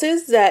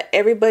reconoces that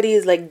everybody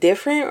is, like,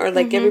 different, or,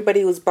 like,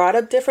 everybody was brought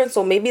up different,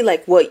 so maybe,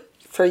 like, what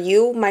for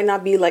you might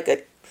not be like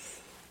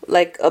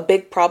a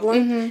big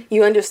problem,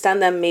 you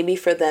understand that maybe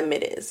for them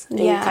it is. And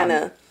you kind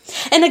of...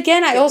 And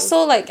again, I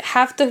also like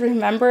have to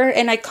remember,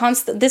 and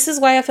this is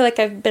why I feel like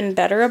I've been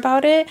better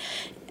about it.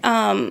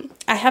 I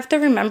have to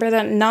remember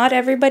that not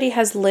everybody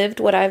has lived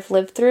what I've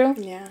lived through.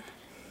 Yeah.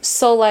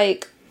 So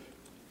like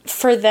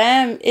for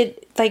them,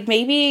 it like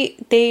maybe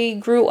they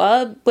grew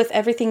up with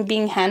everything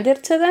being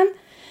handed to them.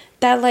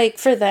 That like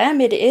for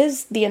them it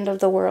is the end of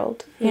the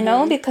world, you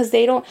know, because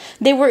they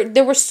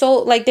were so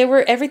like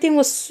everything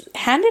was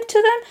handed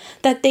to them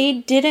that they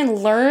didn't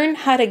learn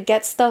how to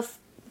get stuff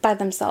by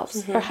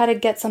themselves or how to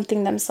get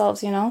something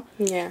themselves, you know?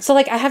 Yeah. So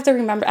like I have to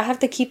remember, I have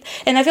to keep,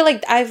 and I feel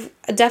like I've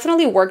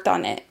definitely worked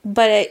on it,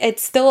 but I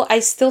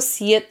still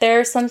see it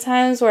there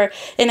sometimes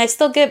and I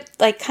still get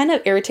like kind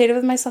of irritated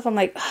with myself. I'm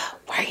like,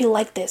 why are you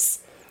like this?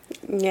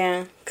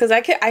 Yeah. Cause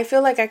I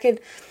feel like I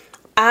could,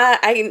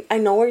 I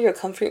know where you're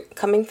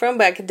coming from,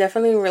 but I could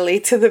definitely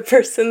relate to the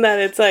person that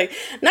it's like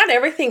not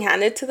everything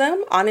handed to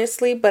them,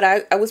 honestly, but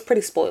I was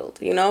pretty spoiled,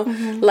 you know?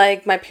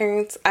 Like my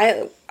parents,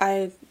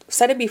 I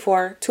said it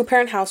before,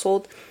 2-parent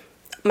household.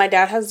 My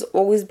dad has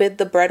always been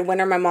the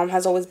breadwinner. My mom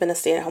has always been a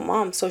stay-at-home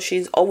mom, so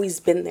she's always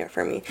been there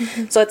for me.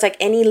 So it's like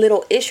any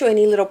little issue,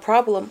 any little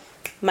problem,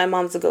 my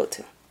mom's the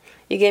go-to.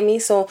 You get me?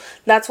 So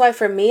that's why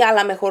for me, a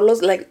la mejor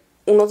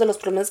uno de los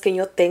problemas que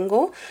yo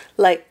tengo,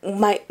 like,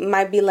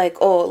 might be like,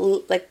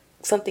 oh, like,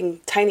 something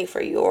tiny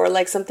for you, or,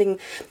 like, something...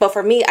 But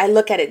for me, I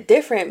look at it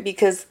different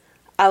because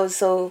I was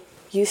so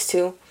used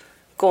to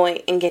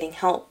going and getting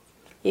help.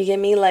 You get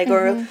me? Like,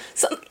 or...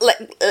 So, like,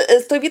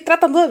 estoy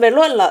tratando de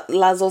verlo en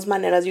las dos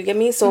maneras. You get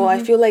me? So,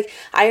 I feel like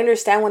I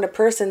understand when a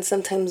person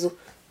sometimes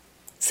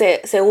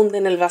se hunde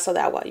en el vaso de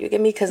agua. You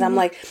get me? Because I'm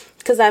like...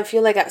 Because I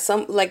feel like at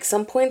some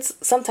points,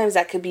 sometimes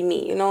that could be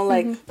me, you know,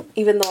 like,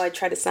 even though I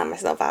try to snap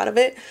myself out of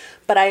it,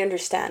 but I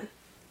understand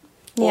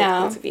both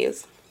points of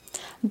views.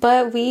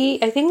 But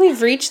I think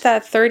we've reached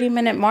that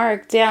 30-minute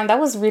mark. Damn, that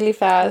was really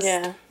fast.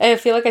 Yeah. I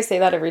feel like I say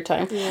that every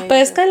time. Yeah, but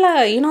it's kind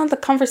of, you know, the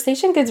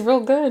conversation gets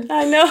real good.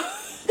 I know.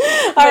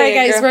 All right,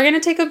 guys, we're going to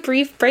take a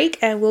brief break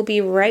and we'll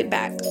be right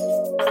back.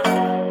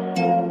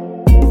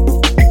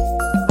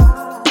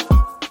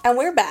 And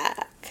we're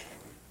back.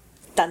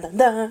 Dun, dun,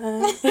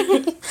 dun.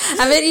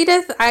 I bet,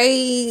 Edith,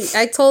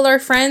 I told our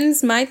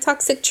friends my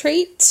toxic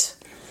trait.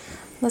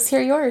 Let's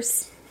hear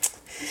yours.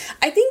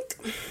 I think,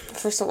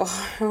 first of all,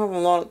 I have a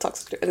lot of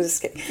toxic traits. I'm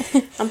just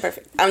kidding. I'm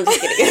perfect. I'm just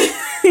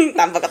kidding.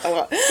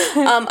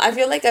 I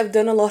feel like I've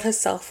done a lot of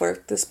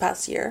self-work this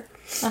past year.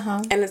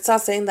 And it's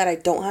not saying that I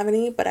don't have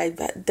any, but I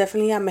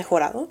definitely have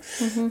mejorado.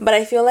 But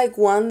I feel like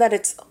one that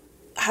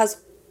has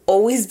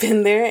always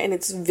been there, and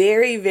it's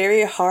very,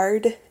 very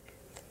hard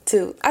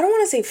to, I don't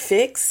want to say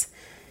fix,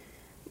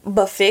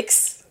 but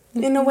fix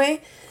in a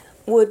way,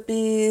 would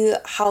be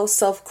how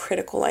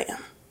self-critical I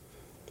am.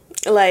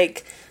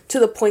 Like, to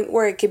the point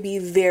where it could be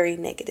very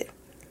negative.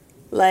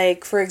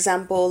 Like, for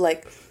example,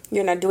 like,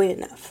 you're not doing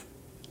enough.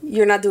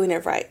 You're not doing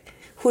it right.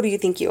 Who do you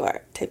think you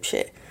are? Type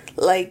shit.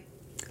 Like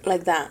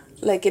that.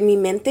 Like, en mi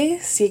mente,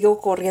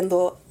 sigo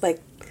corriendo, like,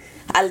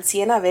 al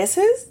 100 a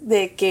veces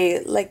de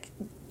que, like,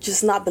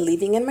 just not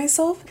believing in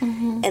myself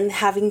and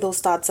having those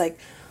thoughts like,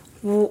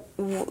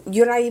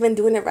 you're not even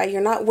doing it right.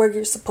 You're not where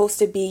you're supposed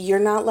to be. You're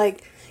not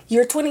like,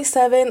 you're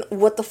 27.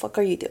 What the fuck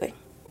are you doing?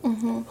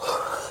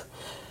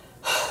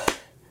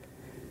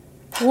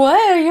 What?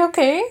 Are you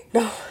okay?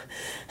 No.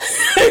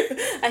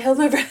 I held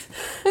my breath.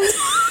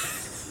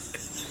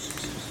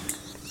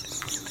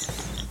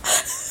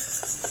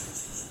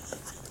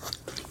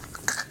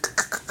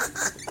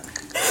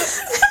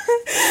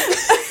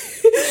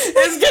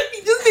 It's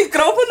just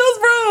micrófonos,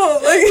 bro.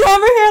 Like, you're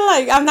over here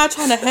like, I'm not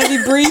trying to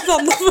heavy breathe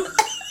on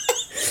the...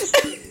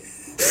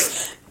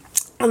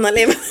 I'm not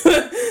even...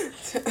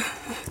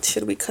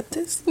 Should we cut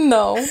this?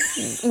 No.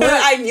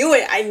 I knew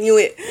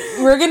it.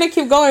 We're gonna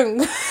keep going.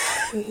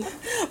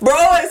 Bro,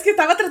 es que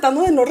estaba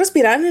tratando de no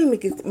respirar en el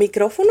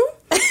micrófono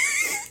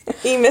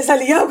y me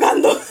salía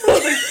ahogando.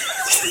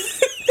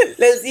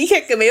 Les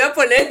dije que me iba a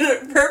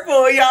poner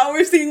purple. Y'all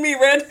were seeing me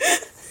red.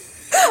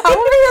 I'm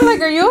over here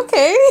like, are you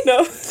okay?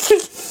 No.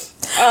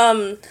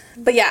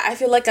 But yeah, I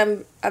feel like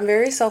I'm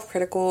very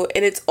self-critical,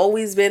 and it's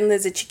always been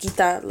desde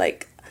chiquita.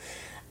 Like,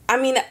 I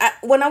mean,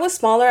 when I was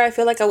smaller, I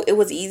feel like it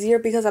was easier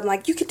because I'm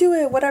like, you could do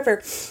it,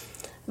 whatever.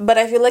 But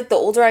I feel like the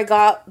older I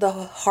got, the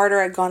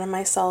harder I got on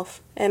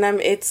myself. And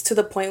it's to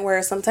the point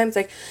where sometimes,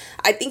 like,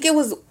 I think it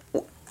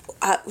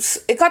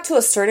got to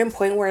a certain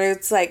point where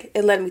it's like,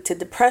 it led me to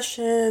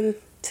depression,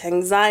 to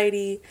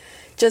anxiety,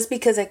 just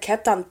because I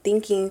kept on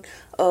thinking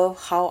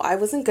of how I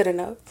wasn't good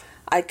enough.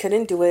 I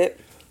couldn't do it.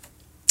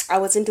 I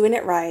wasn't doing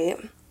it right.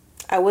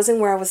 I wasn't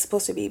where I was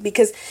supposed to be.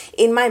 Because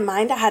in my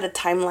mind, I had a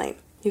timeline.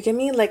 You get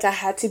me? Like, I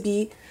had to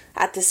be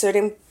at this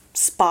certain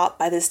spot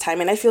by this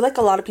time. And I feel like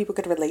a lot of people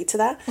could relate to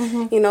that.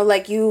 You know,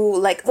 like,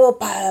 oh,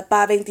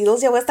 pa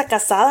 22 ya voy a estar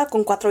casada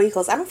con 4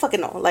 hijos. I don't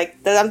fucking know. Like,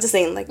 I'm just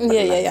saying, like.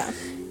 Yeah.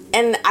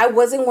 And I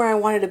wasn't where I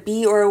wanted to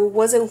be, or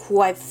wasn't who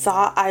I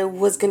thought I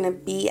was going to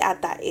be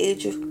at that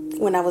age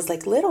when I was,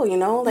 like, little, you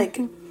know? Like,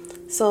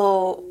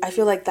 So I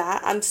feel like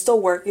that I'm still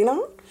working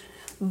on,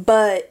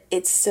 but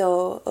it's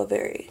still a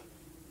very...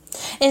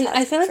 And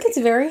I feel like it's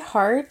very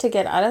hard to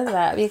get out of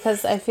that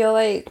because I feel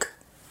like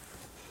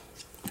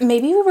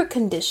maybe we were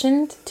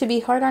conditioned to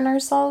be hard on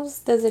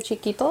ourselves desde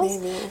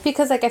chiquitos. Maybe.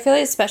 Because, like, I feel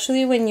like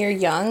especially when you're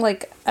young,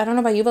 like, I don't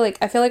know about you, but, like,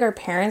 I feel like our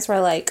parents were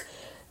like,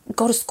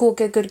 go to school,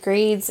 get good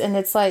grades, and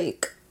it's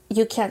like,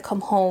 you can't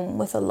come home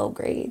with a low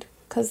grade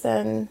because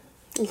then,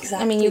 exactly.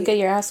 I mean, you get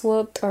your ass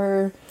whooped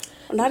or...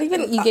 Not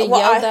even... You get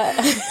yelled at.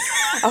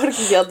 I would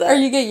get yelled at. Or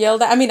you get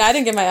yelled at. I mean, I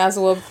didn't get my ass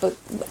whooped, but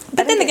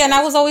then again,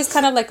 I was always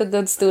kind of like a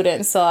good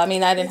student, so I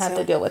mean, I didn't have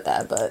to deal with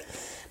that,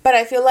 but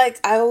I feel like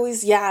I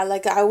always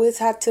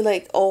had to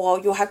like,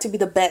 oh, you have to be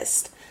the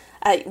best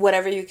at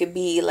whatever you could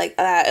be. Like,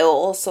 it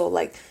also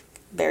like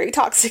very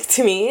toxic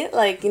to me,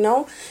 like, you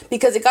know,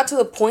 because it got to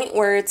the point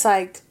where it's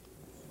like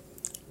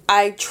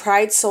I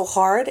tried so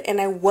hard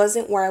and I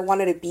wasn't where I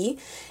wanted to be,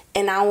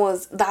 and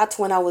that's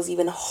when I was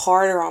even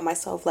harder on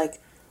myself, like,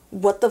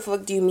 what the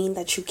fuck do you mean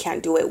that you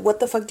can't do it? What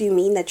the fuck do you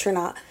mean that you're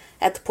not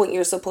at the point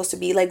you're supposed to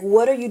be? Like,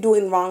 what are you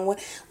doing wrong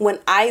when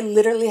I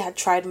literally had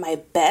tried my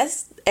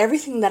best,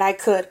 everything that I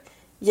could,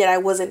 yet I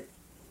wasn't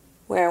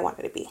where I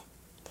wanted to be?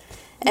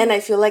 And I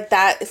feel like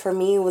that, for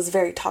me, was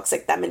very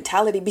toxic, that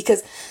mentality,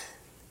 because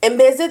en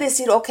vez de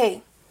decir,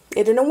 okay,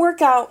 it didn't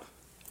work out,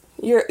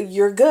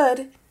 you're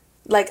good,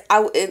 like,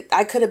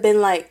 I could have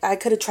been like, I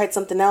could have tried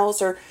something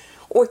else, or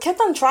kept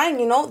on trying,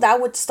 you know,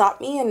 that would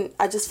stop me, and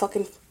I just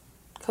fucking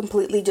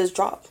completely just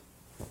drop.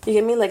 You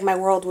get me? Like, my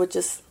world would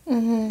just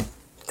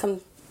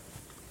come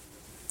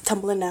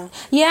tumbling down.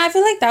 Yeah, I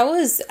feel like that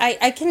was...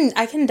 I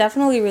can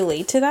definitely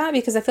relate to that,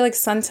 because I feel like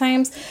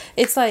sometimes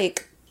it's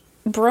like,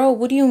 bro,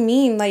 what do you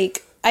mean?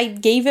 Like, I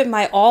gave it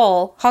my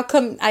all. How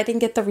come I didn't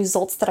get the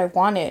results that I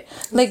wanted?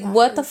 Like, exactly.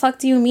 What the fuck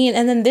do you mean?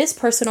 And then this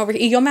person over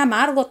here, yo me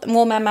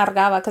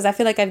amargaba, because I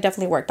feel like I've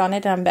definitely worked on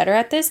it and I'm better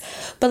at this.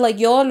 But like,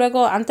 yo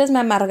luego antes me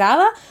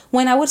amargaba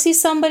when I would see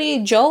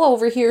somebody, Joe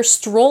over here,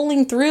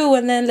 strolling through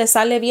and then le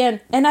sale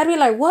bien. And I'd be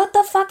like, what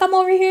the fuck? I'm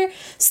over here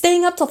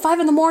staying up till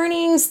 5 a.m,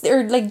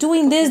 or like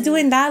doing this,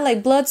 doing that,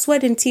 like blood,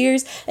 sweat, and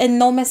tears, and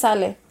no me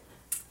sale.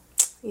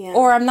 Yeah.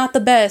 Or I'm not the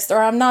best,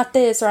 or I'm not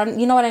this, or I'm,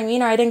 you know what I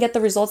mean? Or I didn't get the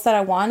results that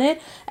I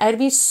wanted. I'd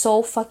be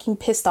so fucking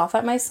pissed off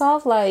at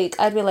myself. Like,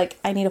 I'd be like,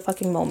 I need a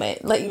fucking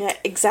moment. Like, yeah,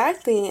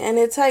 exactly. And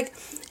it's like,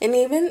 and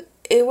even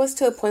it was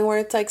to a point where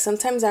it's like,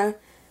 sometimes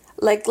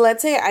like,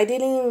 let's say I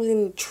didn't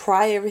even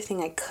try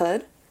everything I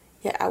could,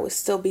 yet I would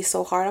still be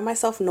so hard on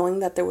myself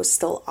knowing that there was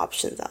still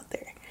options out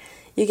there.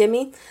 You get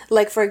me?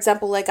 Like, for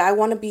example, like, I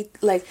want to be,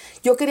 like,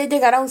 yo quería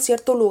llegar a un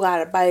cierto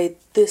lugar by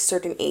this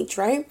certain age,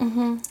 right?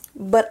 Mm-hmm.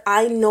 But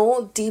I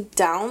know deep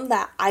down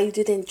that I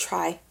didn't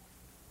try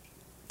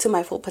to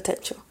my full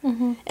potential.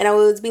 Mm-hmm. And I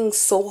was being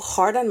so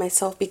hard on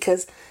myself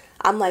because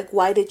I'm like,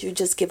 why did you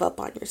just give up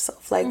on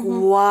yourself? Like,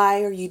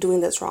 why are you doing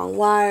this wrong?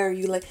 Why are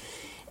you like...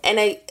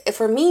 And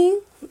for me,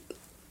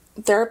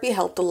 therapy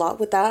helped a lot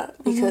with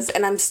that because,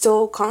 and I'm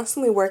still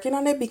constantly working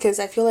on it because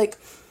I feel like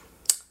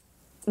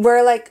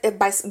we're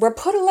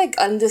put like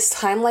on this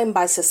timeline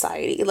by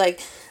society.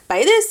 Like,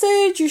 by this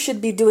age, you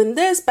should be doing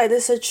this. By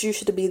this age, you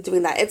should be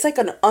doing that. It's like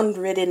an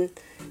unwritten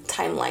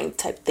timeline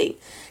type thing.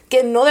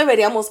 Que no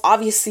deberíamos,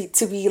 obviously,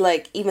 to be,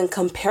 like, even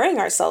comparing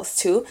ourselves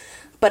to.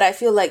 But I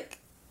feel like,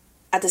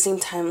 at the same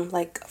time,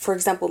 like, for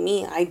example,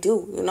 me, I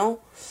do, you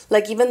know?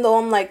 Like, even though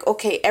I'm like,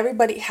 okay,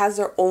 everybody has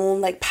their own,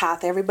 like,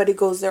 path. Everybody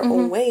goes their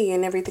own way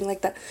and everything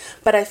like that.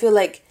 But I feel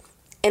like,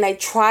 and I'm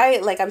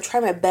trying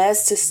my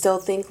best to still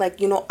think,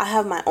 like, you know, I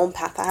have my own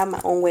path. I have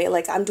my own way.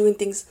 Like, I'm doing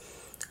things...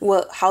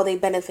 how they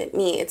benefit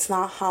me. It's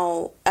not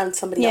how on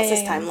somebody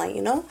else's timeline,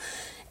 you know?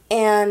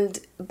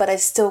 But I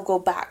still go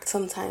back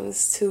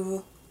sometimes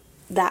to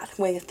that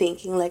way of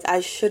thinking. Like, I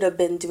should have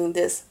been doing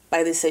this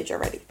by this age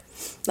already.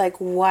 Like,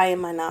 why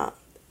am I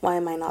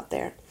not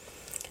there?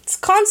 It's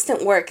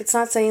constant work. It's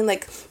not saying,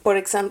 like, for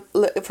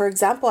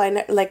example,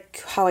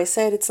 like how I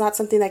said, it's not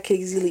something that could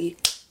easily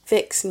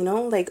fix, you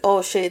know? Like,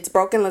 oh shit, it's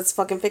broken, let's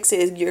fucking fix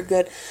it, you're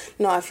good.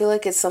 No, I feel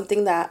like it's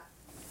something that,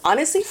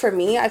 honestly, for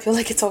me, I feel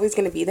like it's always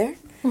going to be there.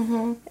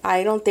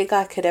 I don't think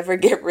I could ever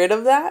get rid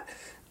of that,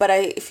 but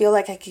I feel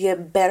like I could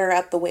get better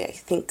at the way I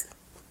think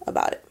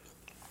about it.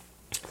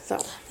 So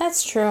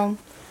that's true,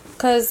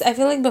 because I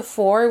feel like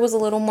before it was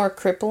a little more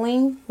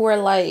crippling, where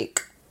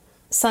like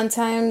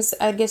sometimes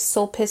I'd get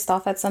so pissed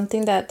off at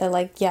something that they're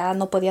like, yeah,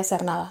 no podía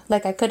hacer nada,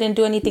 like I couldn't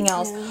do anything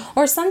else.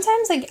 Or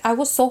sometimes like I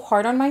was so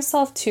hard on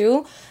myself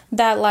too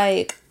that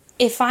like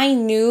if I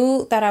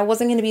knew that I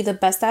wasn't going to be the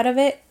best out of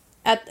it,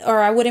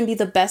 or I wouldn't be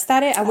the best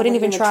at it, I wouldn't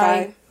even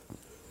try.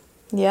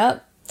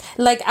 Yep.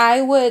 Like,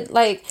 I would,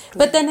 like,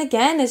 but then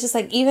again, it's just,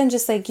 like, even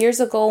just, like, years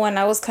ago when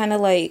I was kind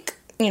of, like,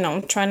 you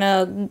know, trying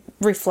to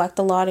reflect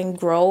a lot and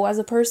grow as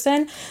a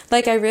person,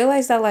 like, I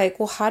realized that, like,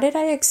 well, how did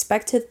I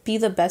expect to be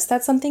the best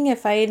at something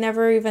if I had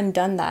never even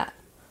done that?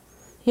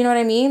 You know what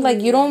I mean?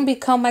 Like, you don't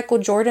become Michael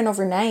Jordan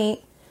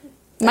overnight.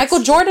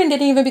 Michael Jordan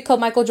didn't even become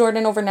Michael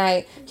Jordan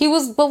overnight. He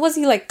was, what was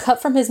he, like,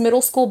 cut from his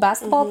middle school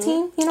basketball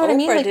team? You know what I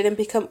mean? Oprah didn't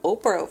become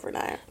Oprah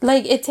overnight.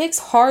 Like, it takes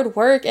hard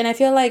work, and I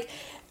feel like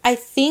I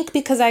think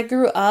because I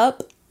grew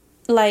up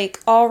like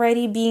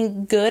already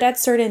being good at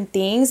certain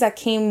things that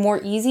came more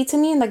easy to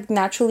me and like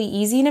naturally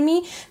easy to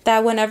me,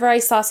 that whenever I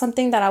saw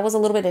something that I was a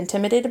little bit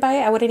intimidated by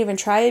it, I wouldn't even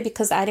try it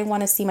because I didn't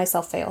want to see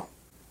myself fail.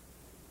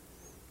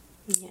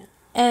 Yeah.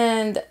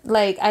 And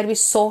like I'd be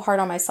so hard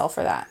on myself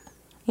for that.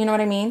 You know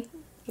what I mean?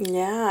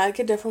 Yeah, I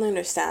could definitely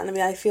understand. I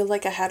mean, I feel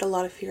like I had a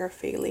lot of fear of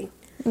failing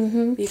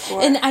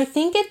before. And I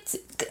think it's,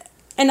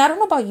 and I don't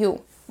know about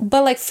you,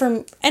 but like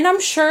and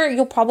I'm sure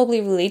you'll probably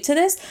relate to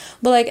this,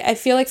 but like I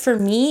feel like for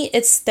me,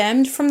 it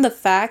stemmed from the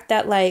fact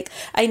that like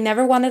I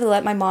never wanted to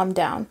let my mom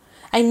down.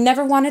 I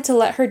never wanted to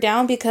let her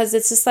down because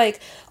it's just like,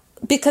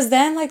 because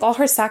then like all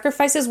her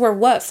sacrifices were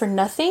what, for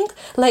nothing.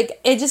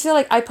 Like it just feel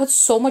like I put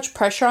so much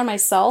pressure on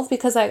myself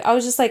because like I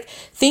was just like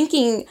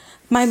thinking,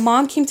 my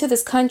mom came to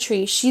this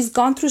country, she's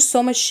gone through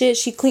so much shit,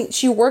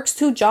 she works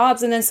 2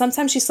 jobs, and then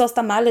sometimes she sells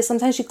tamales,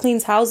 sometimes she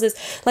cleans houses.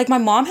 Like my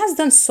mom has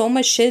done so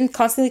much shit and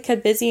constantly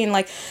kept busy, and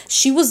like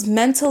she was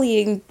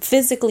mentally and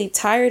physically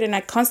tired, and I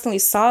constantly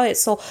saw it.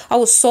 So I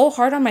was so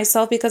hard on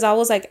myself because I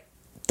was like,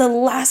 the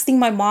last thing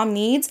my mom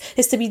needs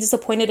is to be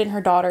disappointed in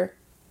her daughter.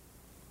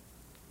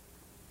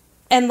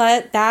 And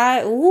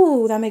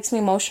that makes me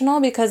emotional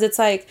because it's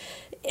like,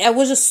 I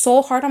was just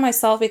so hard on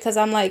myself because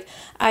I'm like,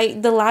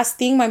 the last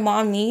thing my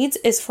mom needs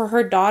is for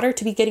her daughter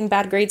to be getting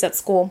bad grades at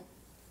school.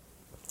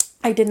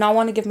 I did not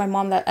want to give my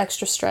mom that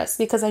extra stress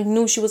because I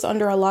knew she was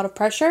under a lot of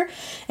pressure,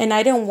 and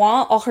I didn't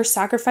want all her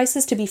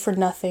sacrifices to be for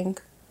nothing.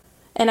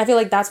 And I feel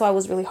like that's why I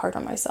was really hard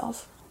on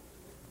myself.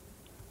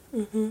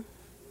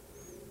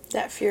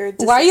 That fear.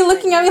 Why are you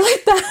looking at me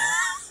like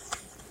that?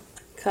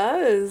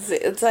 Because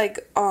it's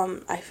like,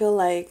 I feel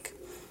like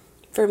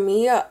for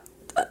me,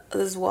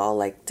 as well,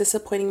 like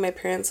disappointing my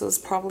parents was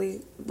probably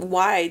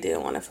why I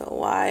didn't want to fail,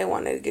 why I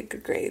wanted to get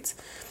good grades.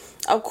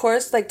 Of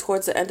course, like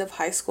towards the end of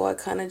high school, I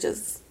kind of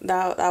just,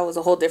 that was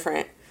a whole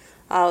different,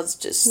 I was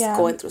just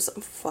going through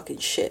some fucking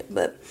shit.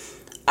 But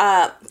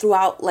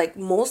throughout like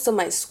most of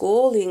my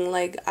schooling,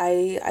 like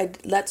I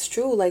that's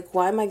true. Like,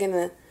 why am I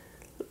gonna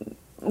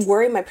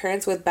worry my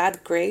parents with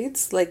bad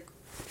grades? Like,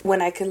 when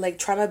I can like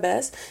try my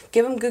best,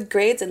 give them good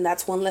grades, and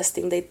that's one less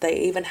thing they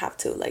even have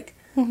to like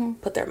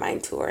put their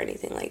mind to or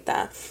anything like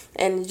that.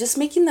 And just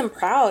making them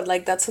proud,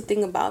 like that's the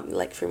thing about,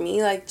 like, for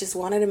me, like just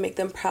wanted to make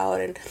them proud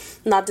and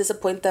not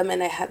disappoint them.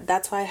 And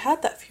that's why I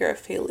had that fear of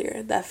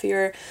failure,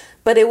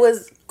 but it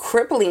was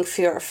crippling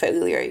fear of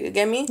failure, you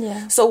get me?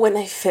 Yeah. So when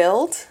I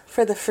failed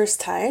for the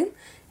first time,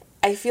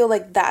 I feel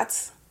like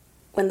that's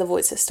when the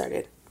voices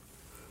started,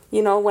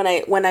 you know, when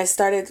I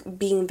started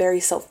being very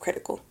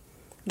self-critical.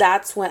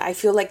 That's when I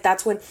feel like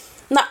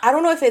I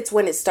don't know if it's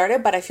when it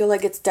started, but I feel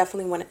like it's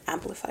definitely when it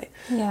amplified.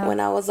 Yeah. When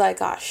I was like,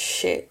 oh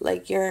shit,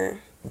 like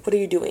what are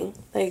you doing?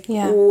 Like,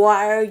 yeah.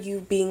 Why are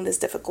you being this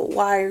difficult?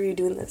 Why are you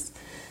doing this?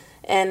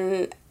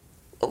 And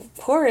of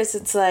course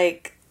it's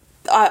like,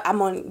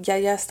 I'm on, ya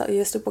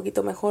estoy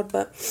poquito mejor,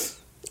 but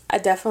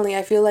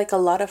I feel like a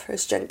lot of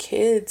first gen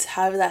kids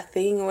have that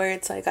thing where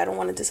it's like, I don't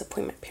want to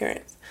disappoint my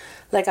parents.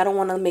 Like, I don't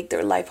want to make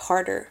their life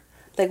harder.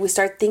 Like, we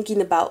start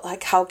thinking about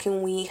like, how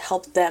can we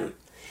help them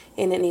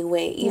in any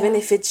way, even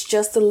if it's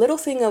just a little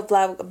thing of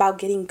about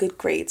getting good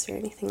grades or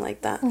anything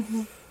like that.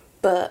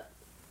 But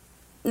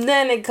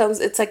then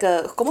it's like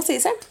a, ¿cómo se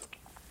dice?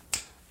 I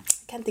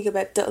can't think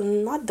about it,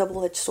 not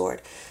double-edged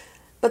sword,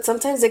 but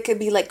sometimes it could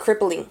be like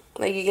crippling,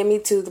 like, you get me,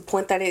 to the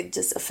point that it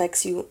just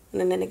affects you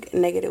in a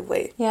negative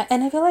way. Yeah.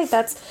 And I feel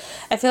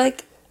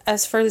like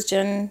as first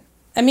gen,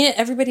 I mean,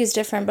 everybody's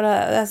different, but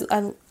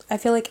I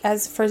feel like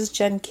as first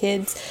gen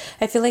kids,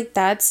 I feel like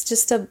that's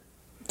just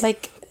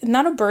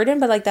not a burden,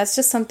 but like that's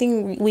just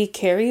something we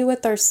carry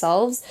with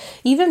ourselves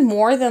even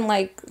more than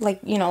like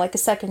you know, like a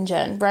second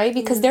gen, right?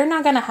 Because they're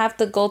not gonna have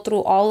to go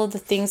through all of the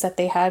things that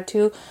they had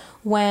to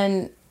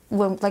when we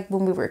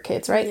were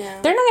kids, right?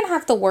 They're not gonna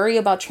have to worry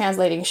about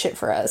translating shit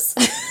for us.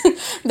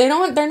 They're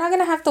not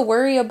gonna have to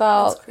worry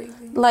about,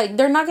 like,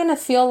 they're not gonna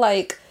feel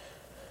like,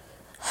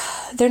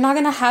 they're not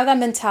gonna have that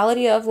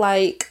mentality of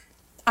like,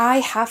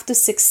 I have to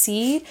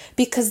succeed,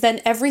 because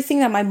then everything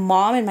that my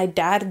mom and my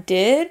dad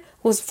did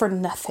was for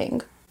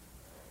nothing.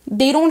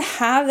 They don't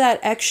have that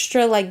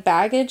extra like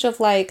baggage of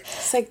like,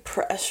 it's like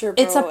pressure,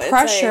 bro. It's a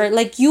pressure.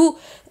 Like, you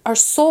are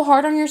so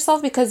hard on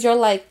yourself because you're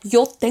like,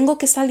 yo tengo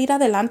que salir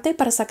adelante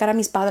para sacar a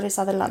mis padres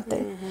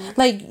adelante.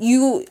 Like,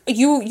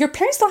 your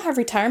parents don't have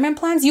retirement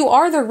plans. You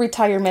are their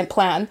retirement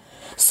plan.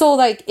 So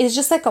like, it's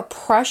just like a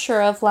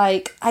pressure of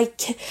like,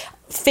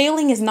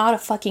 failing is not a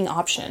fucking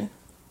option.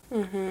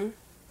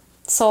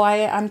 So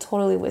I'm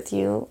totally with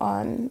you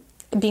on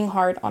being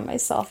hard on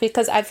myself,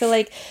 because I feel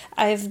like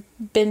I've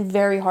been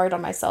very hard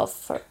on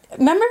myself.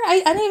 Remember,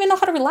 I didn't even know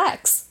how to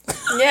relax.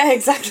 Yeah,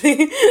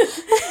 exactly.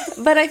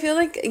 But I feel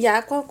like,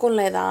 con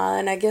la edad,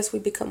 and I guess we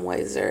become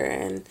wiser,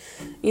 and,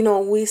 you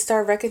know, we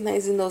start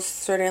recognizing those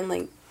certain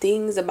like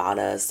things about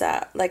us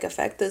that like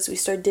affect us. We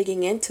start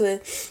digging into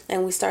it,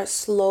 and we start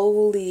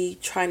slowly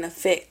trying to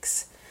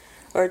fix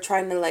or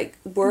trying to like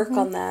work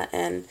on that.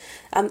 And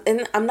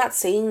I'm not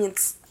saying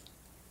it's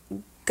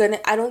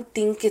I don't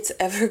think it's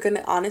ever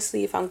gonna,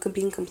 honestly, if I'm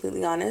being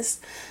completely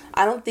honest,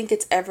 I don't think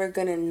it's ever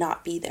gonna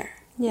not be there.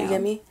 Yeah. You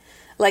get me?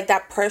 Like,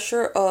 that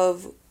pressure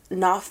of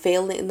not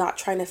failing, not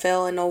trying to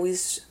fail, and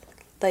always,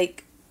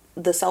 like,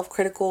 the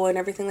self-critical and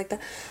everything like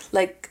that.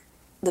 Like,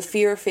 the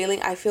fear of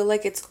failing, I feel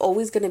like it's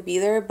always gonna be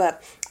there,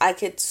 but I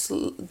could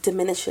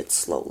diminish it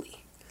slowly.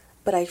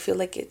 But I feel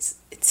like it's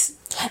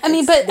I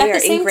mean, but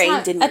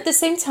at the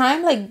same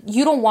time, like,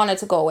 you don't want it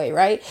to go away,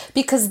 right?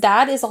 Because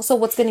that is also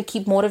what's going to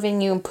keep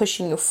motivating you and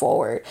pushing you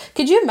forward.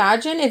 Could you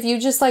imagine if you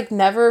just, like,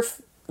 never,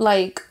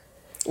 like,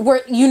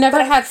 you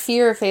never had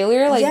fear of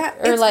failure? Like, yeah,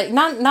 or, like,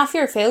 not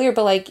fear of failure,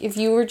 but, like, if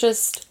you were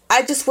just...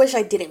 I just wish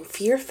I didn't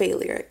fear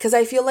failure, because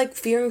I feel like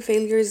fearing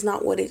failure is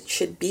not what it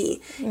should be.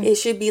 It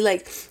should be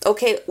like,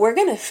 okay, we're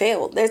gonna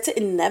fail. That's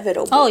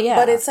inevitable. Oh, yeah.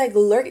 But it's like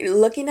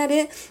looking at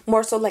it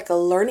more so like a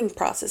learning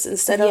process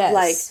instead of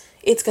like,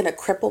 it's gonna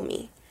cripple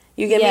me.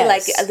 You get me?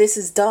 Like, this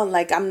is done.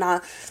 Like, I'm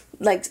not,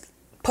 like,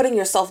 putting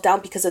yourself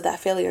down because of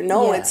that failure.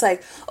 No, it's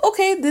like,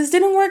 okay, this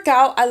didn't work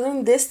out. I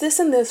learned this,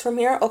 and this from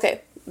here.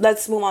 Okay,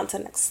 let's move on to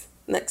next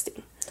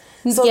thing.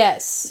 So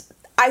yes,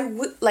 I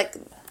would like...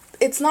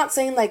 It's not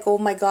saying like, oh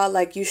my God,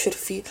 like, you should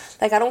feel...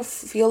 Like, I don't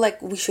feel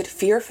like we should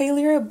fear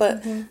failure,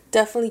 but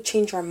definitely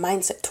change our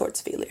mindset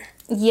towards failure.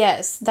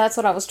 Yes, that's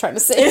what I was trying to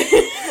say.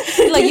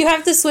 Like, you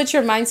have to switch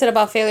your mindset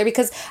about failure,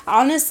 because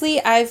honestly,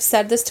 I've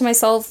said this to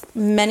myself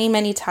many,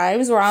 many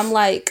times where I'm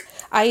like,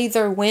 I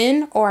either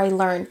win or I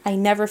learn. I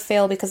never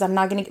fail because I'm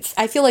not going to...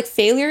 I feel like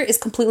failure is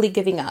completely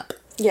giving up.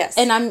 Yes.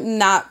 And I'm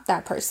not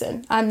that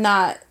person. I'm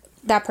not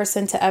that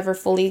person to ever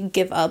fully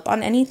give up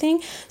on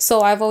anything.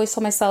 So I've always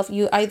told myself,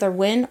 you either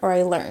win or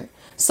I learn.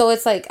 So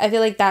it's like, I feel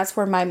like that's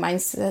where my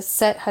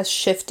mindset has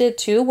shifted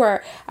to,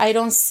 where I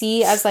don't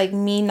see as like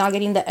me not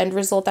getting the end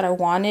result that I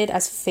wanted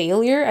as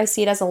failure. I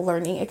see it as a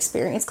learning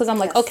experience, because I'm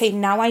like, okay,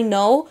 now I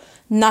know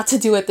not to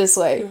do it this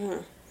way.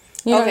 You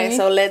know okay, I mean?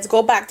 So let's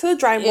go back to the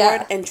drawing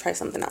board and try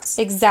something else.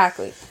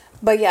 Exactly.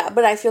 But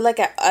I feel like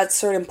at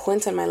certain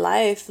points in my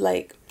life,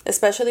 like,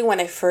 especially when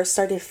I first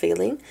started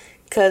failing,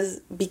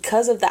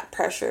 because of that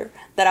pressure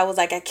that I was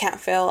like, I can't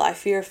fail, I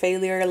fear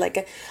failure,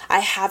 like, I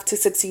have to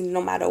succeed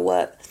no matter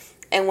what.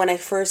 And when I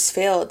first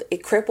failed,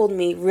 it crippled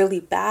me really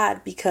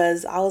bad,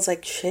 because I was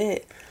like,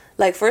 shit.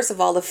 Like, first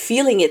of all, the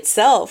feeling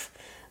itself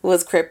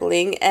was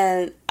crippling,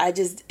 and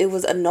it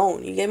was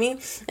unknown, you get me?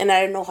 And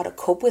I didn't know how to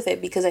cope with it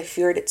because I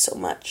feared it so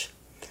much.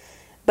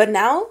 But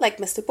now, like,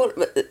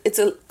 it's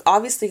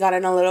obviously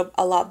gotten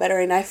a lot better,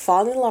 and I've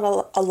fallen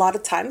a lot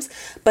of times,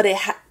 but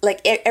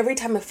every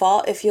time I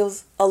fall, it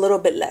feels a little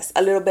bit less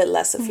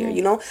of fear,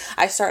 you know?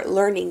 I start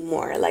learning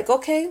more, like,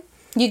 okay.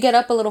 You get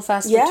up a little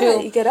faster, too. Yeah,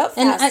 you get up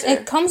faster. And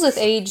it comes with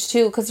age,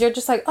 too, because you're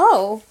just like,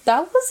 oh,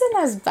 that wasn't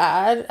as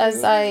bad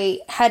as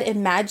I had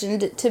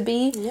imagined it to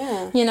be.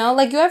 Yeah. You know,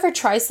 like, you ever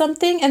try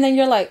something, and then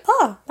you're like,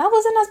 oh, that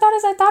wasn't as bad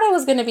as I thought it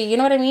was going to be. You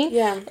know what I mean?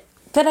 Yeah.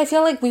 But I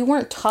feel like we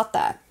weren't taught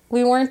that. Which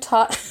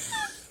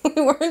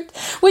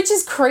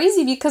is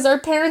crazy, because our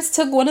parents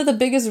took one of the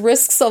biggest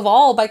risks of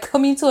all by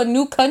coming to a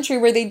new country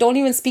where they don't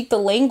even speak the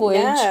language.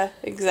 Yeah,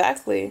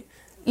 exactly.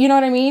 You know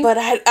what I mean? But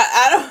I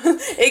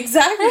don't...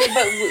 Exactly,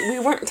 but we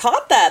weren't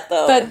taught that,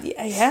 though. But,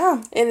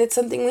 yeah. And it's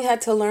something we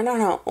had to learn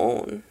on our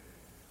own.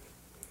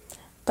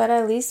 But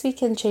at least we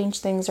can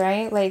change things,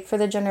 right? Like, for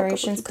the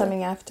generations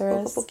coming after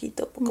us.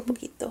 Poquito.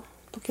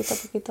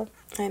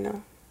 I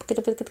know.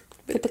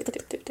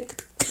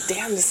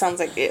 Damn, this sounds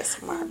like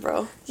ASMR,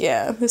 bro.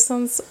 Yeah, this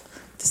sounds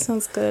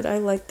good. I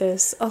like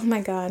this. Oh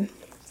my God.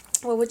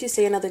 What would you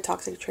say another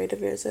toxic trait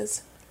of yours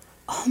is?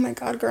 Oh my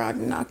God, girl, I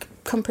did not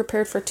come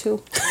prepared for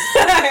 2.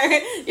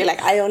 You're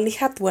like, I only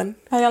had one.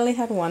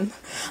 Another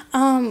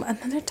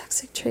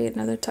toxic trait.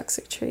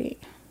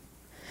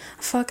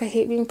 Fuck, I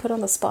hate being put on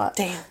the spot.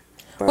 Damn.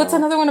 Bro. What's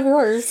another one of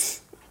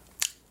yours?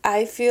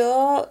 I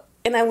feel,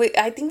 and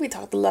I think we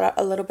talked a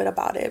little bit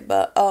about it,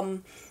 but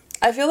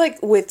I feel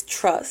like with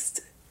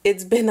trust,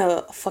 it's been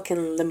a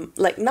fucking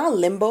not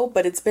limbo,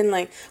 but it's been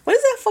like, what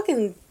is that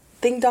fucking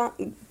ding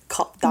dong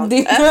called?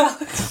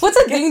 What's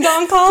a ding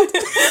dong called?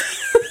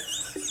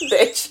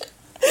 Bitch.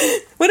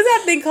 What is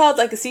that thing called?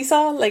 Like a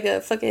seesaw? Like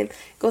a fucking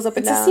goes up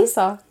and down. It's a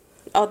seesaw.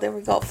 Oh, there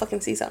we go. Fucking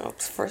seesaw.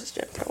 First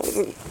gen.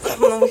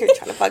 I'm over here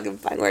trying to fucking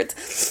find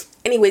words.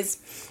 Anyways,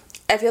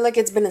 I feel like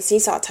it's been a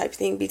seesaw type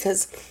thing,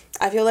 because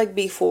I feel like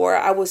before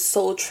I was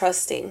so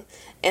trusting,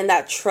 and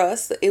that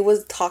trust, it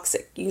was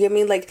toxic. You get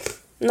me? Like,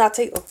 I'm not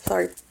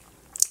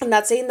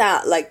saying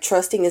that like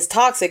trusting is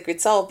toxic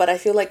itself, but I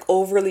feel like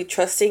overly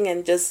trusting,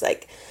 and just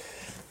like,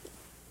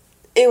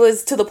 it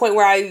was to the point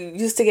where I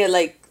used to get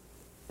like,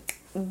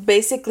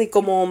 basically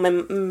como me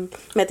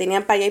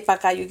tenían pa allá y pa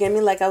acá, you get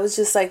me? Like, I was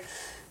just like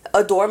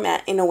a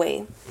doormat in a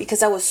way,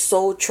 because I was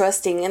so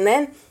trusting. And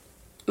then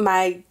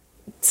my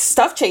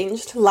stuff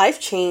changed, life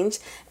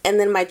changed, and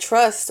then my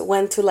trust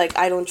went to like,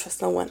 I don't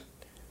trust no one.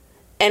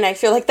 And I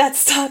feel like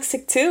that's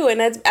toxic too,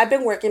 and I've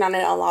been working on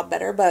it a lot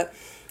better, but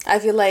I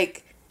feel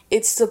like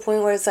it's to the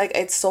point where it's like,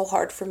 it's so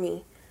hard for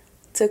me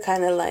to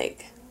kind of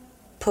like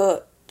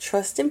put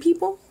trust in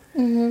people.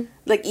 Mm-hmm.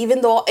 Like,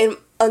 even though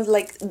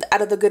like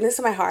out of the goodness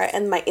of my heart,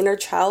 and my inner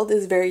child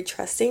is very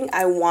trusting.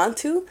 I want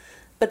to,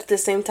 but at the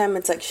same time,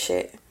 it's like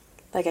shit.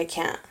 Like I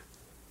can't.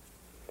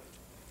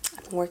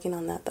 I've been working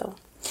on that though.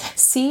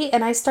 See,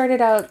 and I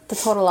started out the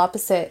total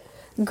opposite.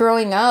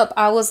 Growing up,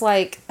 I was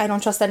like, I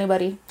don't trust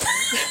anybody.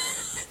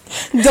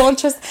 Don't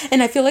trust.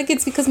 And I feel like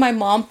it's because my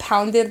mom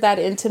pounded that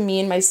into me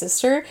and my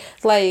sister.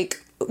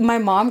 Like, my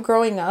mom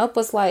growing up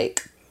was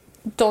like,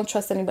 don't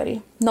trust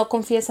anybody. No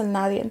confíes en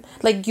nadie.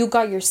 Like, you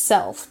got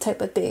yourself type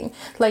of thing.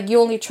 Like, you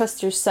only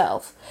trust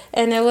yourself.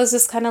 And it was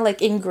just kind of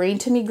like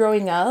ingrained to me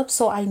growing up.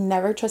 So I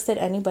never trusted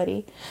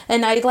anybody.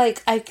 And I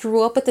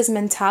grew up with this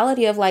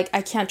mentality of like,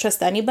 I can't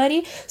trust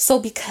anybody. So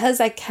because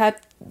I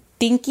kept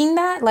thinking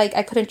that, like,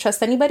 I couldn't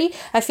trust anybody,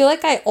 I feel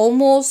like I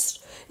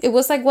almost, it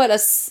was like what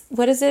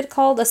is it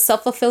called? A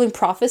self-fulfilling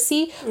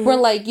prophecy, where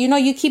like, you know,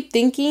 you keep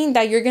thinking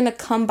that you're gonna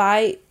come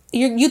by,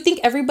 you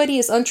think everybody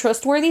is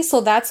untrustworthy, so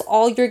that's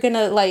all you're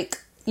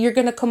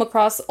gonna come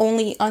across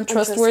only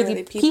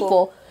untrustworthy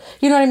people.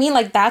 You know what I mean?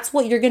 Like, that's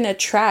what you're gonna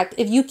attract.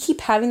 If you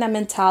keep having that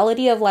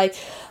mentality of like,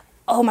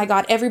 oh my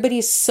god, everybody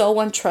is so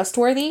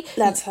untrustworthy,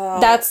 that's how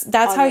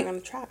you're gonna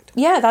attract.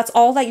 Yeah, that's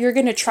all that you're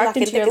gonna attract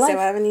into your life.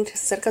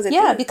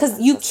 Yeah,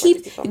 because you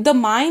keep, the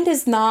mind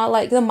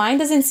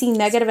doesn't see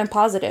negative and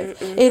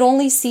positive. It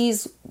only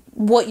sees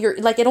what you're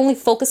like, it only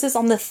focuses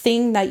on the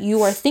thing that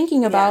you are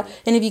thinking about.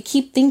 And if you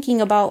keep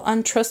thinking about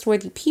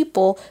untrustworthy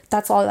people,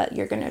 that's all that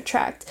you're gonna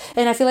attract.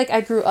 And I feel like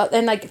I grew up,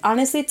 and like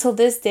honestly till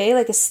this day,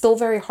 like it's still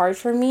very hard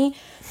for me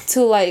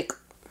to like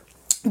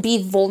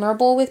be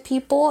vulnerable with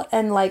people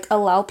and like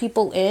allow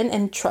people in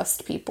and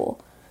trust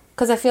people,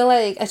 because I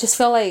just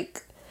feel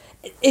like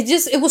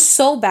it was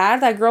so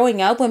bad that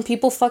growing up, when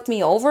people fucked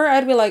me over,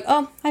 I'd be like,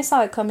 oh, I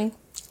saw it coming.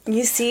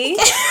 You see?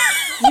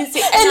 And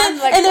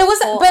it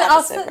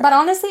was, but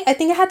honestly, I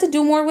think it had to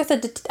do more with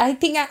I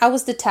think I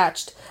was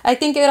detached. I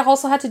think it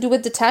also had to do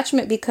with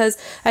detachment, because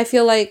I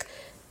feel like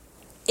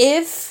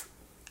if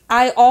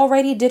I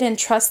already didn't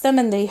trust them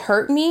and they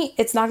hurt me,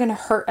 it's not gonna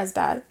hurt as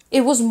bad.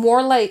 It was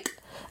more like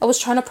I was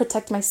trying to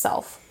protect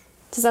myself.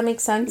 Does that make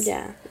sense?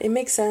 Yeah, it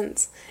makes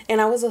sense. And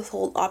I was the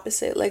whole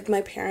opposite. Like, my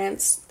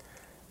parents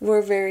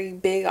were very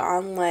big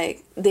on,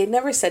 like, they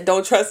never said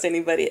don't trust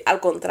anybody. Al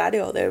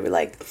contrario, they were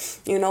like,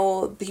 you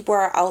know, people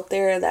are out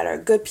there that are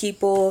good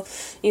people.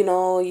 You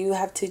know, you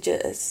have to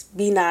just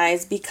be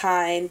nice, be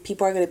kind.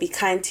 People are going to be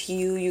kind to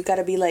you. You got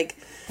to be like,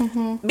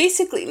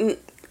 basically,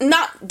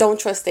 not don't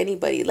trust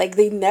anybody. Like,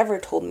 they never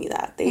told me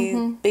that.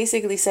 They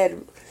basically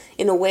said,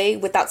 in a way,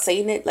 without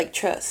saying it, like,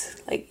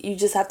 trust. Like, you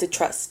just have to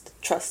trust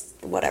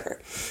whatever.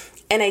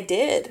 And I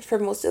did for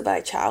most of my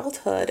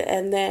childhood.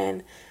 And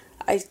then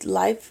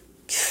life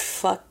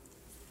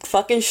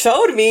fucking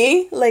showed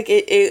me. Like,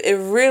 it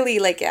really,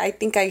 like, I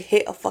think I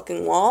hit a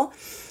fucking wall.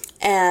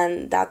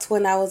 And that's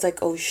when I was like,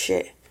 oh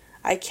shit,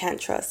 I can't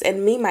trust.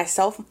 And me,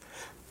 myself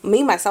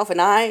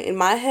and I, in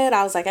my head,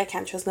 I was like, I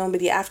can't trust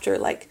nobody after,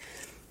 like,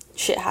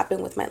 shit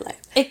happened with my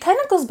life. It kind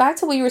of goes back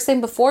to what you were saying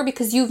before,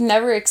 because you've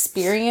never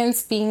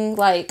experienced being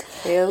like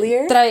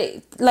failure,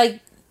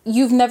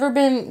 you've never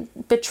been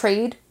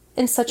betrayed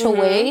in such a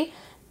way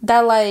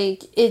that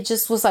like it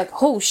just was like,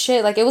 oh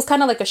shit, like it was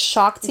kind of like a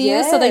shock to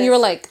you. So then you were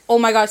like, oh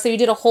my gosh, so you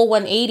did a whole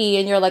 180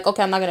 and you're like,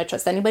 okay, I'm not gonna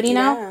trust anybody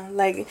now.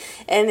 Like,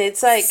 and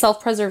it's like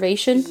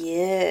self-preservation.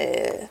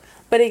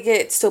 But it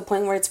gets to a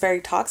point where it's very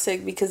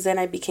toxic, because then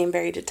I became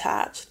very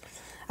detached.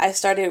 I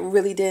didn't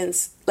really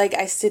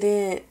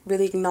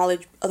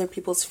acknowledge other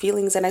people's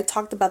feelings. And I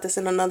talked about this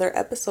in another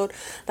episode.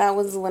 That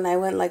was when I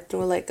went like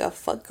through like a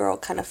fuck girl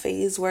kind of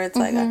phase, where it's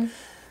like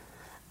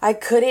I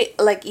couldn't,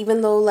 like,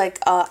 even though like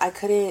I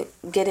couldn't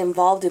get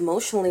involved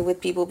emotionally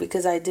with people,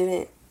 because I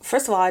didn't,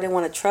 first of all, I didn't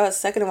want to trust.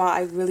 Second of all,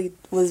 I really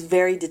was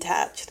very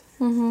detached.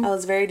 I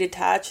was very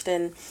detached,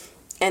 and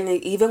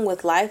even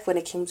with life, when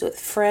it came to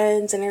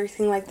friends and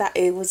everything like that,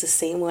 it was the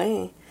same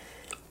way.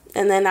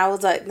 And then I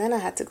was like, then I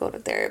had to go to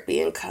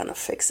therapy and kind of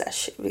fix that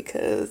shit,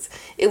 because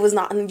it was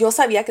not, yo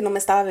sabía que no me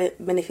estaba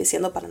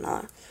beneficiando para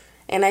nada.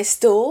 And I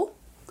still,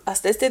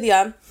 hasta este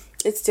día,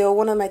 it's still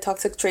one of my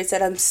toxic traits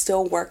that I'm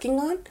still working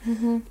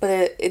on.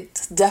 But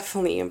it's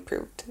definitely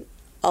improved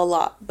a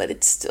lot, but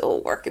it's still a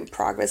work in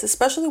progress,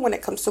 especially when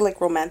it comes to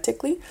like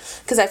romantically,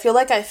 because I feel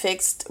like I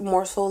fixed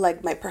more so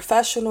like my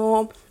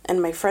professional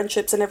and my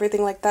friendships and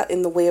everything like that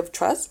in the way of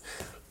trust.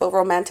 But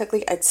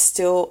romantically, it's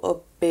still a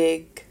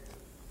big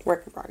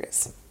work in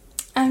progress.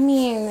 I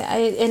mean,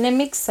 and it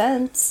makes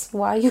sense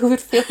why you would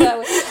feel that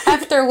way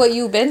after what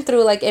you've been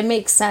through. Like, it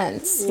makes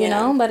sense, you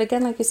know. But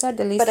again, like you said,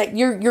 at least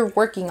you're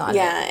working on it.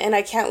 Yeah, and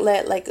I can't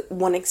let like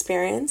one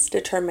experience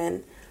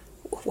determine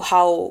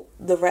how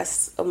the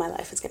rest of my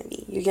life is gonna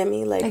be. You get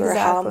me? Like, or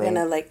how I'm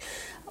gonna like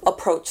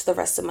approach the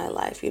rest of my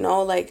life. You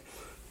know, like.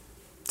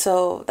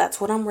 So that's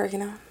what I'm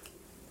working on.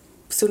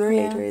 Sooner or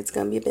later, it's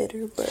gonna be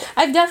better. But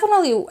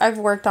I've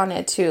worked on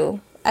it too.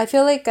 I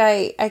feel like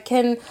I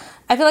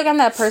feel like I'm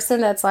that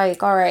person that's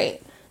like, all right,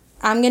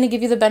 I'm going to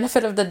give you the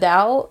benefit of the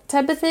doubt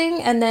type of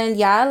thing. And then,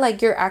 yeah,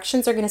 like, your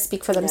actions are going to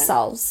speak for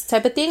themselves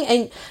type of thing.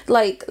 And,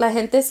 like, la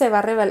gente se va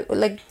a revelar.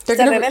 Like, they're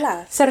going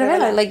to... Se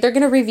revela. Like, they're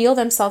going to reveal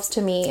themselves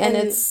to me. And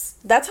it's...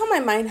 That's how my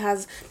mind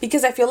has...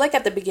 Because I feel like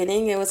at the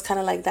beginning, it was kind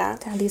of like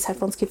that. Damn, these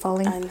headphones keep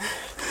falling.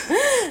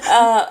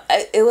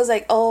 It was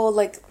like, oh,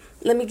 like,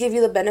 let me give you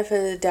the benefit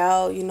of the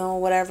doubt, you know,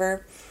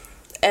 whatever.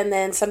 And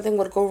then something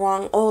would go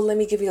wrong. Oh, let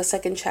me give you a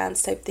second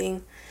chance type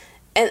thing.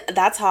 And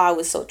that's how I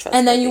was so trustworthy.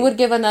 And then you would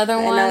give another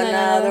one.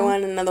 Another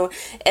one.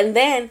 And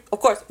then, of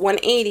course,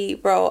 180,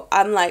 bro.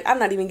 I'm like, I'm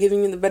not even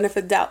giving you the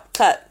benefit of doubt.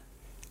 Cut.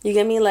 You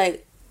get me?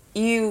 Like,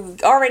 you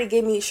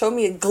already showed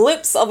me a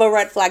glimpse of a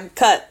red flag.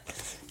 Cut.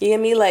 You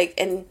get me? Like,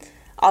 and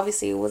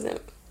obviously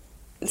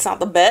it's not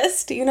the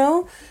best, you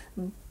know?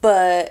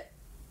 But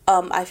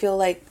I feel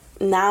like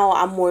now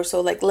I'm more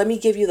so like, let me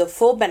give you the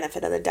full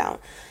benefit of the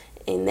doubt.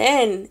 And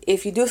then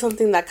if you do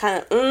something that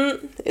kind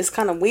of is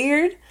kind of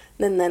weird,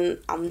 then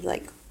I'm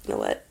like, you know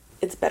what?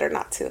 It's better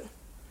not to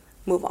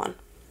move on.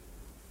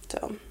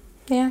 So.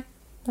 Yeah,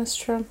 that's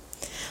true.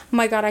 Oh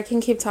my God, I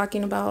can keep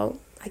talking about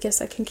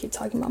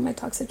my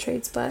toxic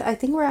traits, but I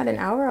think we're at an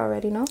hour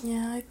already, no?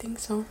 Yeah, I think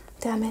so.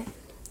 Damn it.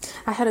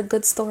 I had a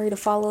good story to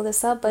follow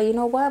this up, but you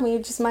know what? We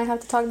just might have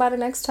to talk about it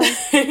next time.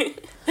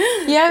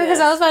 Yeah, because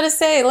I was about to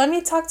say, let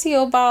me talk to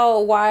you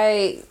about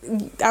why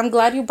I'm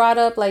glad you brought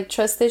up, like,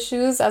 trust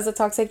issues as a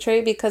toxic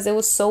trait, because it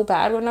was so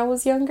bad when I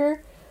was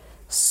younger.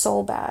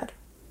 So bad.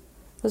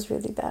 It was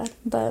really bad.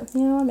 But,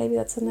 you know, maybe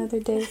that's another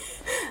day.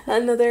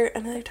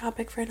 another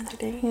topic for another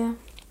day. Yeah.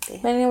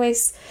 But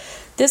anyways,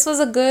 this was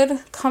a good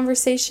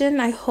conversation.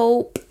 I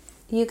hope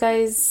you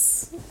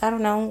guys, I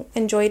don't know,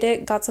 enjoyed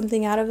it, got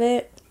something out of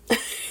it.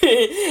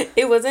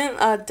 It wasn't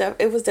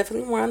it was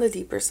definitely more on the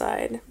deeper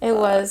side. It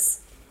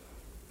was.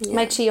 Yeah.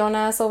 My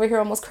chillonas over here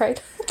almost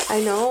cried.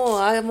 I know.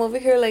 I'm over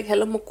here like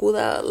hella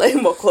mocuda, like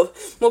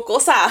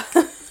mocosa.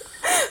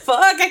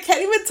 Fuck, I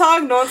can't even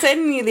talk. No sé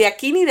ni de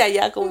aquí ni de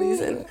allá, como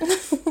dicen.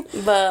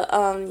 But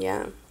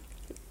yeah.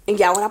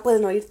 Y ahora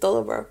pueden oír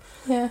todo, bro.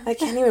 Yeah. I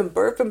can't even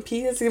burp and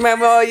pee. Así, you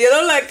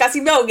know, like,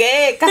 casi me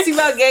ahogué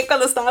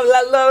cuando estaba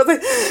hablando.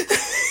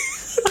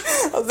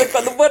 O sea,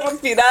 cuando puedo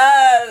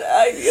respirar.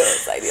 Ay,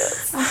 Dios.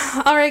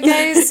 All right,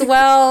 guys.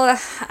 Well,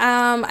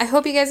 I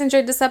hope you guys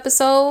enjoyed this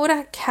episode.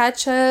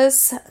 Catch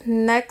us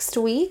next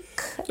week.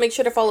 Make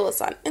sure to follow us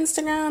on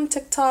Instagram,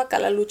 TikTok, A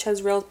La Lucha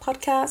is Real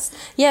podcast.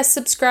 Yes,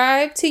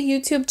 subscribe to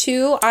YouTube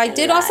too.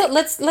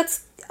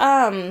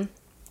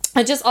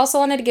 I just also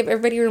wanted to give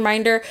everybody a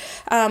reminder.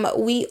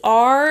 We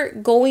are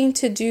going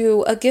to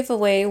do a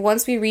giveaway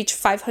once we reach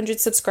 500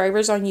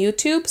 subscribers on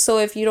YouTube. So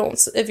if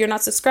you're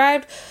not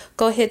subscribed,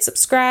 go hit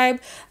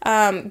subscribe,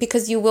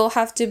 because you will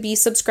have to be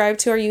subscribed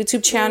to our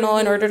YouTube channel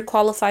in order to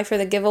qualify for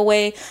the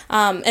giveaway.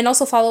 And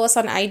also follow us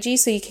on IG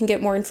so you can get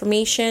more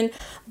information.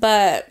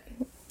 But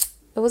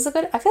I feel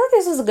like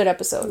this was a good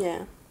episode.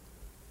 Yeah,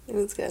 it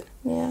was good.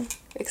 Yeah.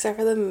 Except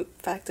for the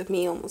fact of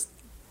me almost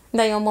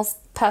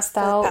passed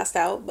out.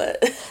 But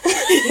but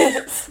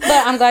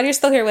I'm glad you're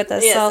still here with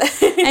us. Yes. So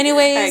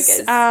anyways,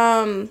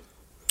 ya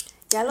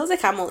los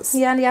dejamos.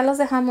 Ya los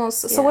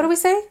dejamos. So what do we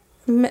say?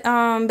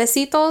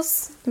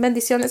 Besitos,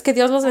 bendiciones, que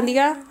Dios los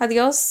bendiga.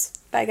 Adiós.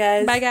 Bye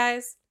guys.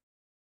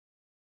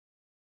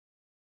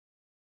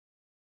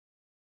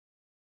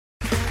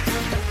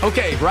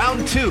 Okay,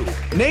 round 2.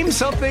 Name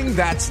something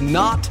that's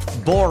not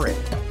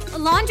boring. A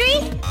laundry?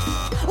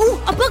 Ooh,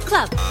 a book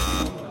club.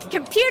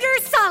 Computer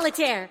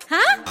solitaire,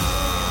 huh?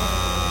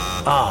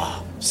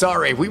 Ah,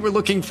 sorry, we were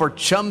looking for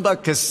Chumba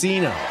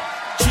Casino.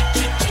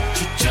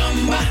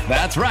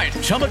 That's right,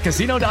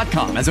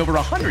 ChumbaCasino.com has over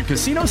 100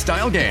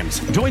 casino-style games.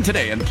 Join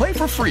today and play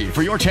for free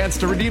for your chance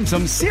to redeem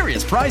some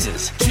serious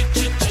prizes.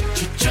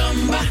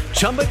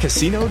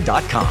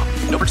 ChumbaCasino.com.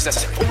 No purchase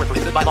necessary. Void where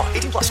prohibited by law.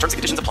 18+. Terms and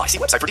conditions apply. See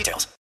website for details.